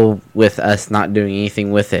was low with us not doing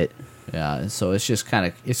anything with it. Yeah, and so it's just kind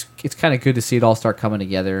of it's kind of good to see it all start coming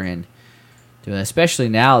together and doing, especially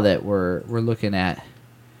now that we're looking at,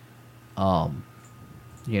 the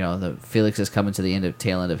Felix is coming to the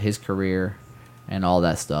tail end of his career, and all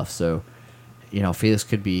that stuff. So, Felix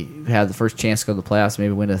could have the first chance to go to the playoffs,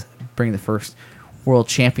 maybe bring the first world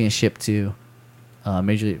championship to.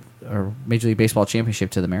 Major League Baseball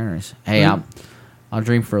championship to the Mariners. Hey, I'll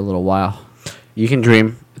dream for a little while. You can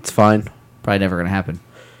dream. It's fine. Probably never gonna happen.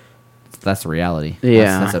 That's the reality.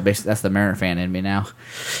 Yeah, that's the Mariner fan in me now.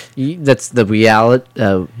 That's the realistic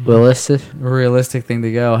thing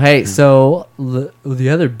to go. Hey, so the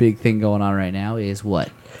other big thing going on right now is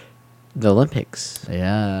what? The Olympics.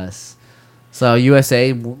 Yes. So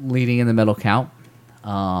USA leading in the medal count.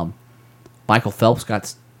 Michael Phelps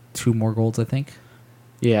got 2 more golds, I think.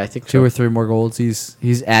 Yeah, I think 2 or 3 more golds.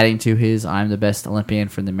 He's adding to his "I'm the best Olympian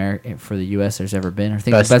for the U.S. there's ever been." I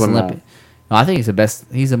think the best Olympian. No, I think he's the best.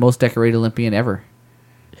 He's the most decorated Olympian ever.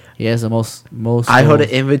 He has the most. I heard an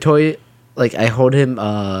inventory. Like, I heard him.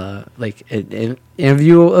 Like an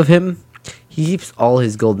interview of him. He keeps all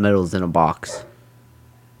his gold medals in a box.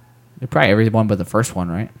 Probably every one but the first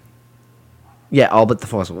one, right? Yeah, all but the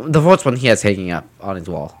first one. The first one he has hanging up on his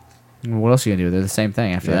wall. What else are you gonna do? They're the same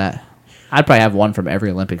thing after that. I'd probably have one from every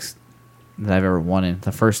Olympics that I've ever won in.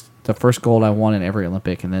 The first gold I won in every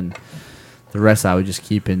Olympic, and then the rest I would just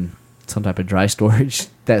keep in some type of dry storage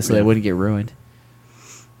so they wouldn't get ruined.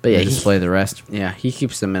 But yeah, display the rest. Yeah, he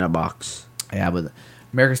keeps them in a box. Yeah, but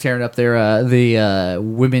America's tearing up their the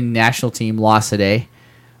women national team lost today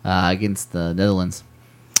against the Netherlands.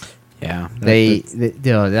 Yeah,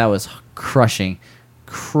 that was crushing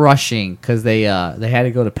because they had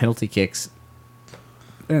to go to penalty kicks.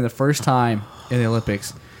 And the first time in the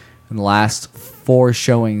Olympics, in the last 4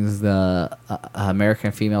 showings, the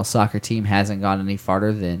American female soccer team hasn't gone any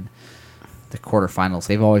farther than the quarterfinals.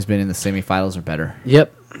 They've always been in the semifinals or better.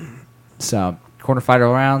 Yep. So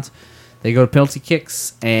quarterfinal rounds, they go to penalty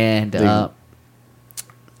kicks, and they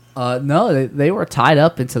were tied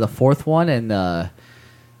up into the 4th one, and the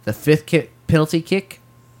 5th penalty kick.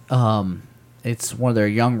 It's one of their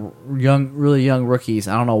really young rookies.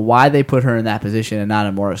 I don't know why they put her in that position and not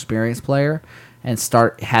a more experienced player. and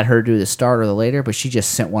had her do the start or the later, but she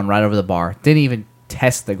just sent one right over the bar. Didn't even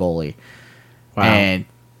test the goalie. Wow. And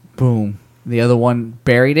boom, the other one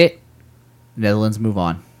buried it. Netherlands move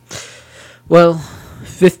on. Well,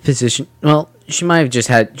 fifth position. Well, she might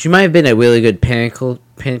have been a really good pinnacle.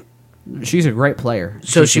 She's a great player.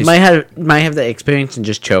 So she might have the experience and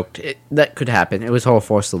just choked. That could happen. It was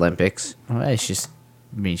Holocaust Olympics. Well, it's just,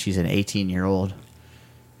 she's an 18-year-old.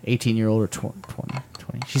 18-year-old or 20.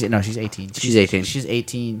 She's 18. She's 18. She's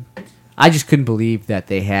 18. I just couldn't believe that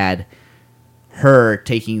they had her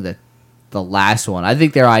taking the last one. I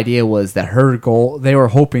think their idea was that her goal, they were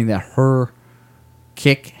hoping that her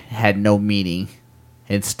kick had no meaning.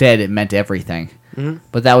 Instead, it meant everything. Mm-hmm.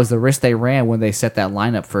 But that was the risk they ran when they set that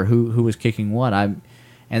lineup for who was kicking what. And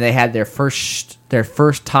they had their first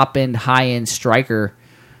top end, high end striker,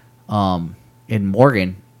 in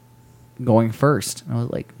Morgan, going first. And I was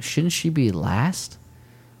like, shouldn't she be last?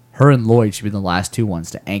 Her and Lloyd should be the last two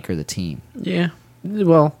ones to anchor the team. Yeah.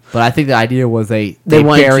 Well, but I think the idea was they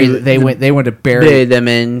wanted to bury them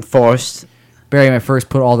in first. Bury them at first,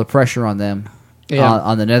 put all the pressure on them,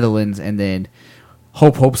 on the Netherlands, and then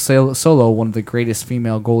Hope Solo, one of the greatest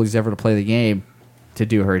female goalies ever to play the game, to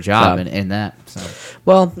do her job in that. So.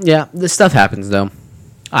 Well, yeah, this stuff happens though.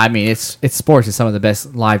 I mean, it's sports. It's some of the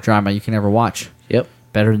best live drama you can ever watch. Yep,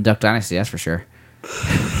 better than Duck Dynasty, that's for sure.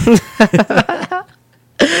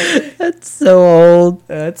 That's so old.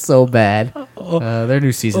 That's so bad. Their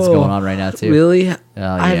new season's going on right now too. Really? Oh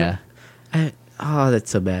yeah.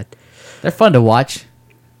 That's so bad. They're fun to watch.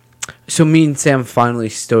 So me and Sam finally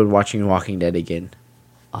started watching Walking Dead again.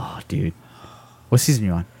 Oh, dude. What season are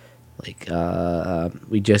you on? Like,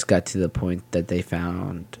 we just got to the point that they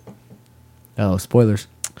found. Oh, spoilers.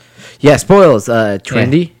 Yeah, spoilers.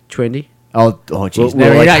 Trendy. Oh, jeez.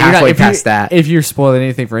 We're halfway past that. If you're spoiling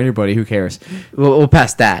anything for anybody, who cares? We'll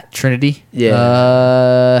pass that. Trinity?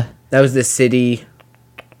 Yeah. That was the city.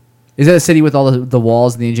 Is that a city with all the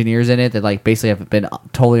walls and the engineers in it that like basically have been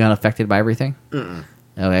totally unaffected by everything? Mm-mm.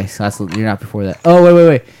 Okay, so you're not before that. Oh,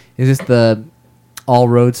 wait. Is this the all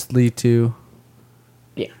roads lead to?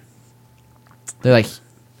 Yeah. They're like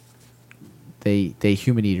they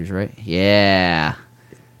human eaters, right? Yeah.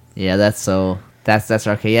 Yeah, that's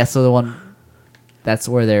okay. Yeah, so the one that's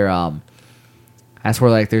where they're that's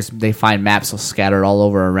where like they find maps scattered all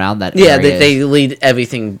over around that area. They lead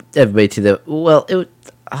everybody to the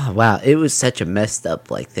it was such a messed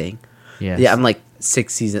up like thing. Yes. Yeah, I'm like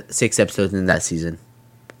 6 episodes in that season.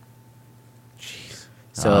 Jeez.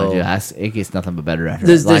 So it gets nothing but better after.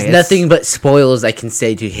 There's nothing but spoilers I can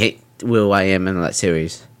say to hit Will I Am in that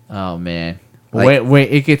series. Oh man.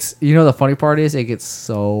 Wait, it gets, the funny part is it gets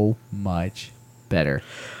so much better.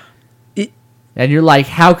 And you're like,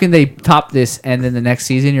 how can they top this? And then the next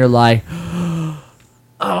season you're like, oh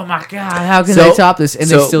my god, how can they top this? And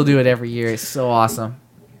they still do it every year. It's so awesome.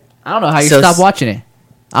 I don't know how you stopped watching it.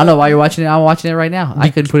 I don't know why you're watching it. I'm watching it right now. I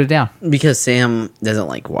couldn't put it down. Because Sam doesn't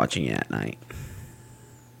like watching it at night.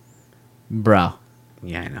 Bro.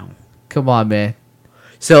 Yeah, I know. Come on, man.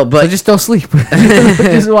 So just don't sleep.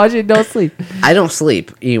 Just watch it, don't sleep. I don't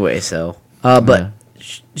sleep anyway, so. But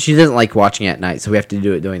she doesn't like watching it at night, so we have to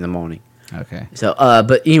do it during the morning. Okay. So,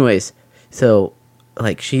 but anyways, so,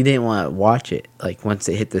 like, she didn't want to watch it, like, once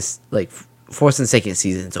it hit this, like, first and second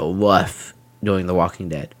seasons are rough during The Walking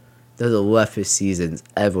Dead. They're the roughest seasons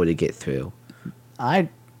ever to get through. I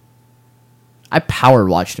power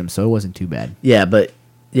watched them, so it wasn't too bad. Yeah, but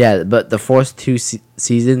the first two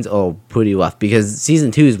seasons are pretty rough, because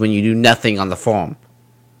season 2 is when you do nothing on the farm.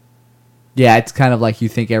 Yeah, it's kind of like you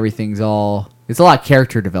think everything's all... It's a lot of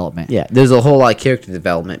character development. Yeah, there's a whole lot of character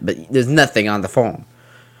development, but there's nothing on the farm.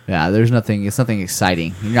 Yeah, there's nothing... It's nothing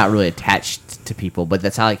exciting. You're not really attached to people, but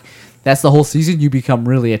that's how, that's the whole season. You become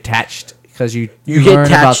really attached, because you get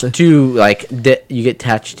attached to, you get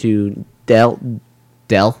attached to Del.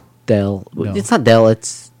 No. It's not Del,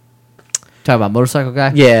 it's... Talking about motorcycle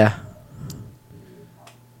guy? Yeah.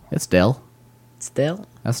 It's Dale. It's Dale?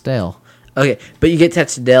 That's Dale. Okay, but you get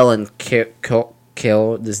attached to Dale and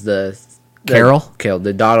Carol. This is the Carol? Carol,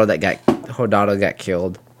 her daughter got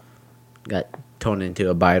killed. Got turned into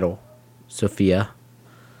a bidle. Sophia.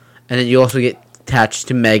 And then you also get attached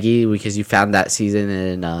to Maggie, because you found that season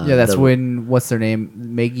in... that's when... What's their name?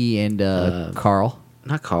 Maggie and Carl.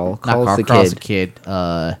 Not Carl. Carl's the kid.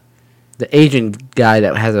 The Asian guy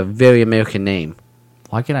that has a very American name.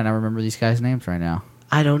 Why can I not remember these guys' names right now?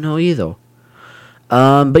 I don't know either.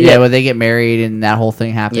 But yeah, when they get married and that whole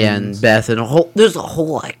thing happens. Yeah, and Beth and there's a whole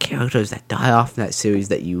lot of characters that die off in that series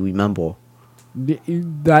that you remember.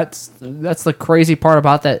 That's the crazy part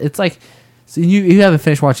about that. It's like So you haven't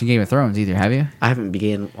finished watching Game of Thrones either, have you? I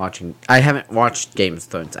haven't watched Game of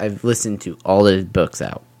Thrones. I've listened to all the books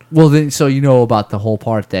out. Well, then, so you know about the whole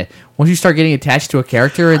part that once you start getting attached to a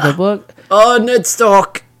character in the book, Oh, Ned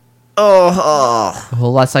Stark. Oh.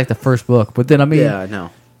 well, that's like the first book. But then, I mean, Yeah, I know.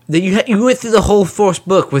 Then you went through the whole first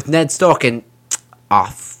book with Ned Stark and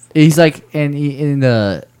off. he's like, and in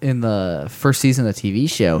the first season of the TV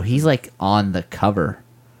show, he's like on the cover.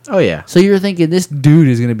 Oh yeah. So you're thinking this dude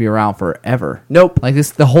is gonna be around forever. Nope. Like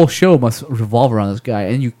the whole show must revolve around this guy,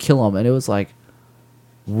 and you kill him, and it was like,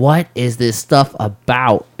 what is this stuff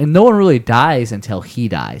about? And no one really dies until he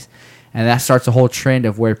dies, and that starts a whole trend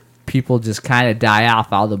of where people just kind of die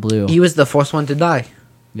off out of the blue. He was the first one to die.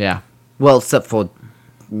 Yeah. Well, except for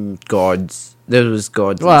guards. There was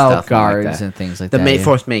guards. Well, and stuff guards like that. and things like The that. main yeah.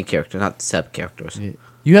 first main character, not the sub characters.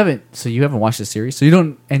 You haven't watched the series, so you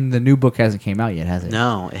don't. And the new book hasn't came out yet, has it?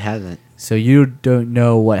 No, it hasn't. So you don't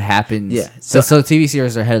know what happens. Yeah, So the TV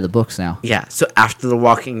series are ahead of the books now. Yeah. So after The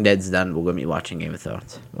Walking Dead's done, we're gonna be watching Game of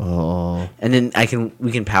Thrones, Oh, and then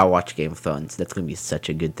we can power watch Game of Thrones. That's gonna be such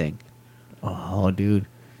a good thing. dude,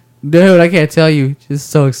 I can't tell you.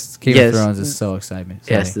 Just Game Yes. of Thrones is so exciting.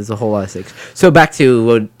 Yes, there's a whole lot of things. So back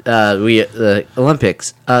to the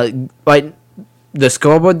Olympics. Right, the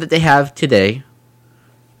scoreboard that they have today.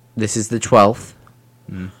 This is the 12th.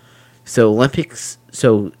 So Olympics.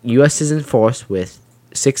 So U.S. is in fourth with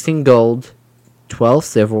 16 gold, 12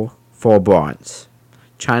 silver, 4 bronze.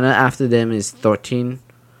 China after them is 13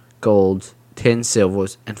 gold, 10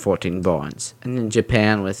 silvers, and 14 bronze. And then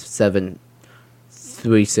Japan with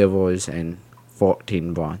 3 silvers and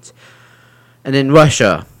 14 bronze. And then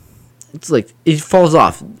Russia. It's like it falls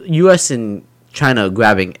off. U.S. and China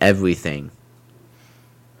grabbing everything.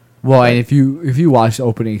 Well, and if you watched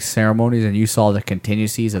opening ceremonies and you saw the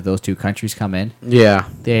contingencies of those two countries come in, Yeah.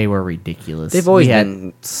 they were ridiculous. They've always we had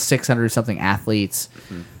been- 600 something athletes.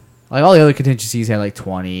 Like all the other contingencies had like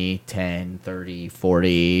 20, 10, 30,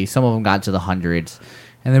 40. Some of them got to the hundreds.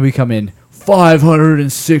 And then we come in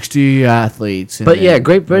 560 athletes. And But then yeah,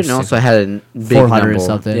 Great Britain there's also had a big 400 number.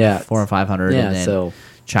 something. Yeah. 400 or 500. Yeah, and then so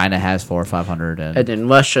China has 400 or 500. and then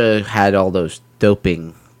Russia had all those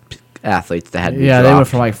doping athletes that had to be Yeah, they went dropped.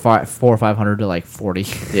 from like 400 or 500 to like 40.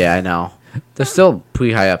 Yeah, I know. They're still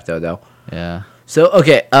pretty high up though. Yeah. So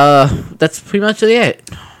okay, that's pretty much it.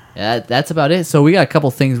 Yeah, that's about it. So we got a couple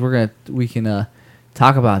things we can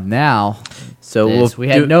talk about now. So We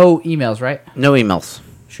had no emails, right? no emails.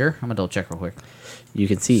 Sure. I'm gonna double check real quick. You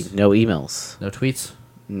can see no emails, No tweets.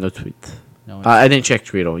 no tweets. No. I didn't check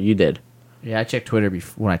Twitter. You did. Yeah, I checked Twitter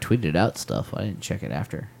before when I tweeted out stuff. I didn't check it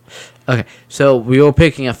after. Okay, so we were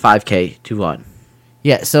picking a 5K to run.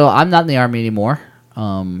 Yeah, so I'm not in the army anymore.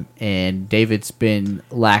 And David's been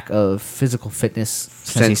lack of physical fitness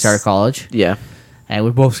since he Since- started college. Yeah. And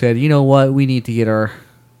we both said, you know what, we need to get our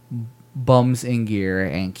bums in gear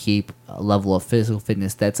and keep a level of physical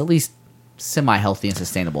fitness that's at least semi-healthy and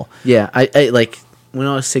sustainable. Yeah, I like when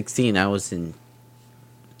I was 16, I was in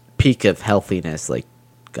peak of healthiness. Like,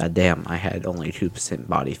 goddamn, I had only 2%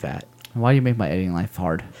 body fat Why do you make my editing life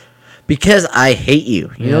hard? because I hate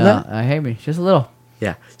you. You know that? I hate me. Just a little.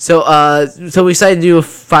 Yeah. So, so we decided to do a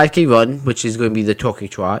 5K run, which is going to be the Turkey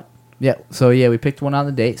Trot. Yeah, so yeah, we picked one on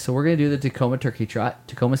the date. So we're going to do the Tacoma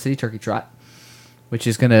City Turkey Trot, which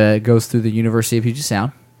is going to goes through the University of Puget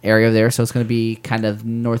Sound area there. So it's going to be kind of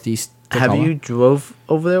northeast Tacoma. Have you drove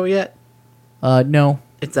over there yet? No.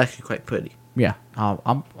 It's actually quite pretty. Yeah,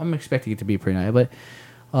 I'm expecting it to be pretty nice. But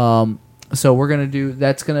so we're gonna do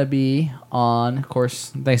that's gonna be on, of course,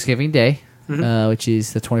 Thanksgiving Day, which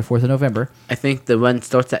is the 24th of November. I think the run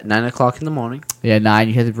starts at 9 o'clock in the morning. Yeah, 9.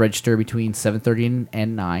 You have to register between 7:30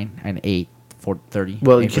 and 9 and 8:30.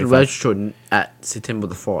 Well, you can 8:45. register at September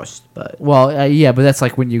the 1st, but Well, yeah, but that's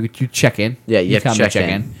like when you check in. Yeah, you have to come check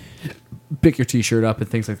and in. pick your T-shirt up and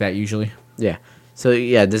things like that. Usually. yeah. So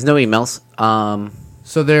yeah, there's no emails.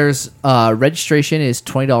 So there's registration is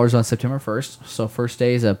 $20 on September 1st. So first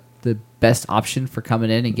day is the best option for coming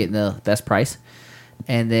in and getting the best price.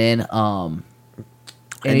 And then And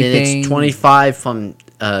then it's 25 from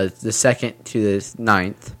the 2nd to the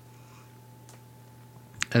 9th.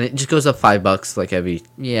 And it just goes up $5 like every.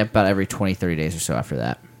 about every 20, 30 days or so after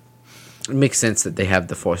that. It makes sense that they have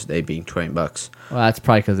the first day being $20. Well, that's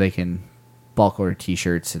probably because they can bulk order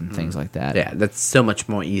T-shirts and things like that. Yeah, that's so much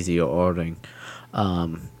more easier ordering.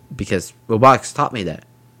 Because robotics taught me that.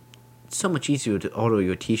 It's so much easier to order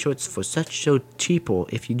your T-shirts for so cheaper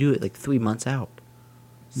if you do it like 3 months out.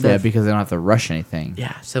 Yeah, because they don't have to rush anything.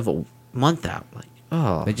 Yeah, several month out. Like,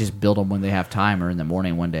 oh. They just build them when they have time or in the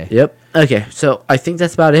morning one day. Yep. Okay, so I think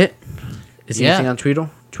that's about it. Is there Yeah. anything on Twitter?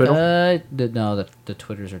 No, the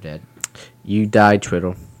Twitters are dead. You died,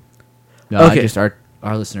 Twiddle. No, Okay. just our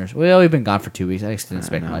listeners. Well, we've been gone for 2 weeks. I just didn't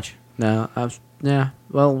expect know. much. No, yeah.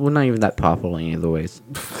 Well, we're not even that popular in either ways.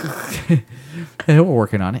 Hey, we're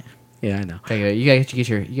working on it. Yeah, I know. You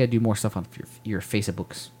gotta do more stuff on your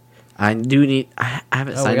Facebooks. I do need. I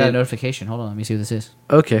haven't Oh, we signed got a in. notification. Hold on, let me see what this is.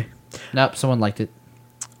 Okay. Nope, someone liked it.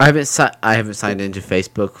 I haven't signed into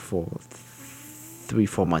Facebook for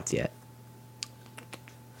 3-4 months yet.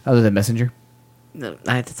 Other than Messenger. No,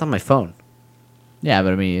 it's on my phone. Yeah,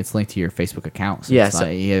 but I mean, it's linked to your Facebook account. So Yeah, it's so-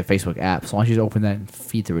 not- you have a Facebook app. So why don't you just open that and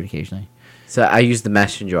feed through it occasionally? So I use the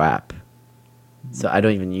Messenger app. So I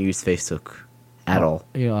don't even use Facebook at all.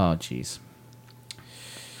 Oh, jeez.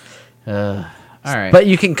 All right. But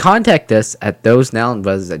you can contact us at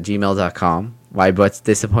thosenowandbrothers@gmail.com. My butt's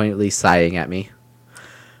disappointedly sighing at me.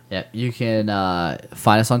 yeah, you can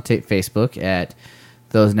find us on Facebook at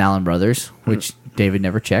Those Nowlin Brothers, which David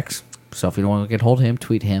never checks. So if you don't want to get hold of him,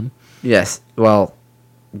 tweet him. Yes. Well,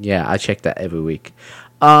 yeah, I check that every week.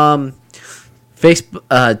 Facebook,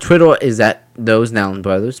 Twitter is at Those Nowlin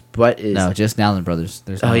Brothers, but is No, just Nowlin Brothers.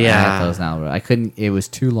 There's no yeah. at Those Nowlin Brothers. I couldn't. It was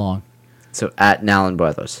too long. so at Nowlin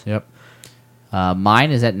Brothers. Yep.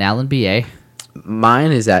 Mine is at Nowlin BA.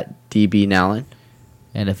 Mine is at DB Nowlin.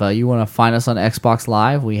 And if you want to find us on Xbox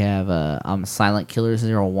Live, we have I'm Silent Killer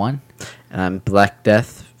 01. And I'm Black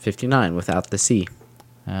Death 59 without the C.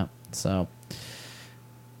 So,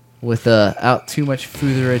 without too much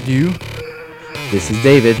further ado, This is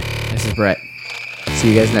David. this is Brett.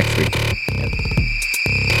 See you guys next week.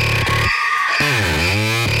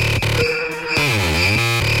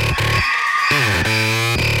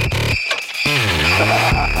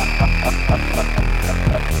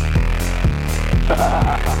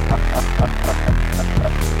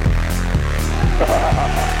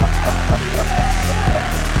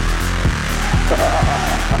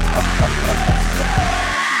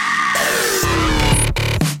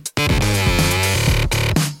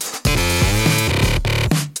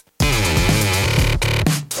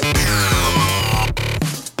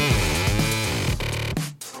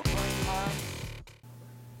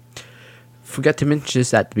 Forgot to mention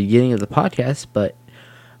this at the beginning of the podcast, but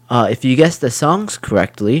if you guess the songs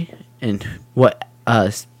correctly and what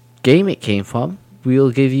game it came from,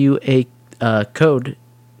 we'll give you a code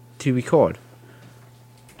to record.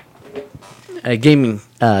 A gaming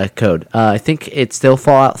code. I think it's still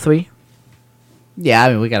Fallout 3. Yeah, I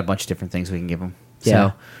mean we got a bunch of different things we can give them. Yeah.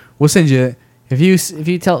 So we'll send you if you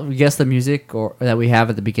guess the music or that we have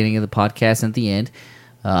at the beginning of the podcast and at the end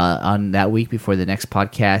on that week before the next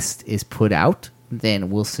podcast is put out. Then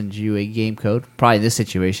we'll send you a game code. Probably in this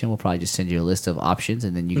situation, we'll probably just send you a list of options,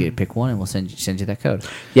 and then you get to pick one, and we'll send you that code.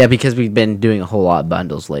 Yeah, because we've been doing a whole lot of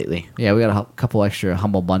bundles lately. Yeah, we got a couple extra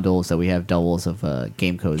humble bundles that we have doubles of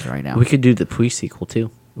game codes right now. We could do the pre-sequel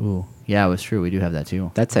too. Ooh, yeah, it was true. We do have that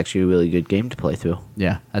too. That's actually a really good game to play through.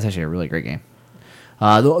 Yeah, that's actually a really great game.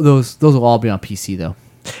 Those will all be on PC though.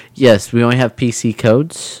 Yes, we only have PC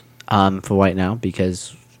codes for right now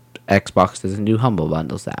because Xbox doesn't do humble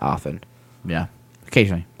bundles that often. Yeah,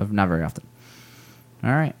 occasionally, but not very often.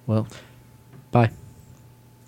 All right, well, Bye.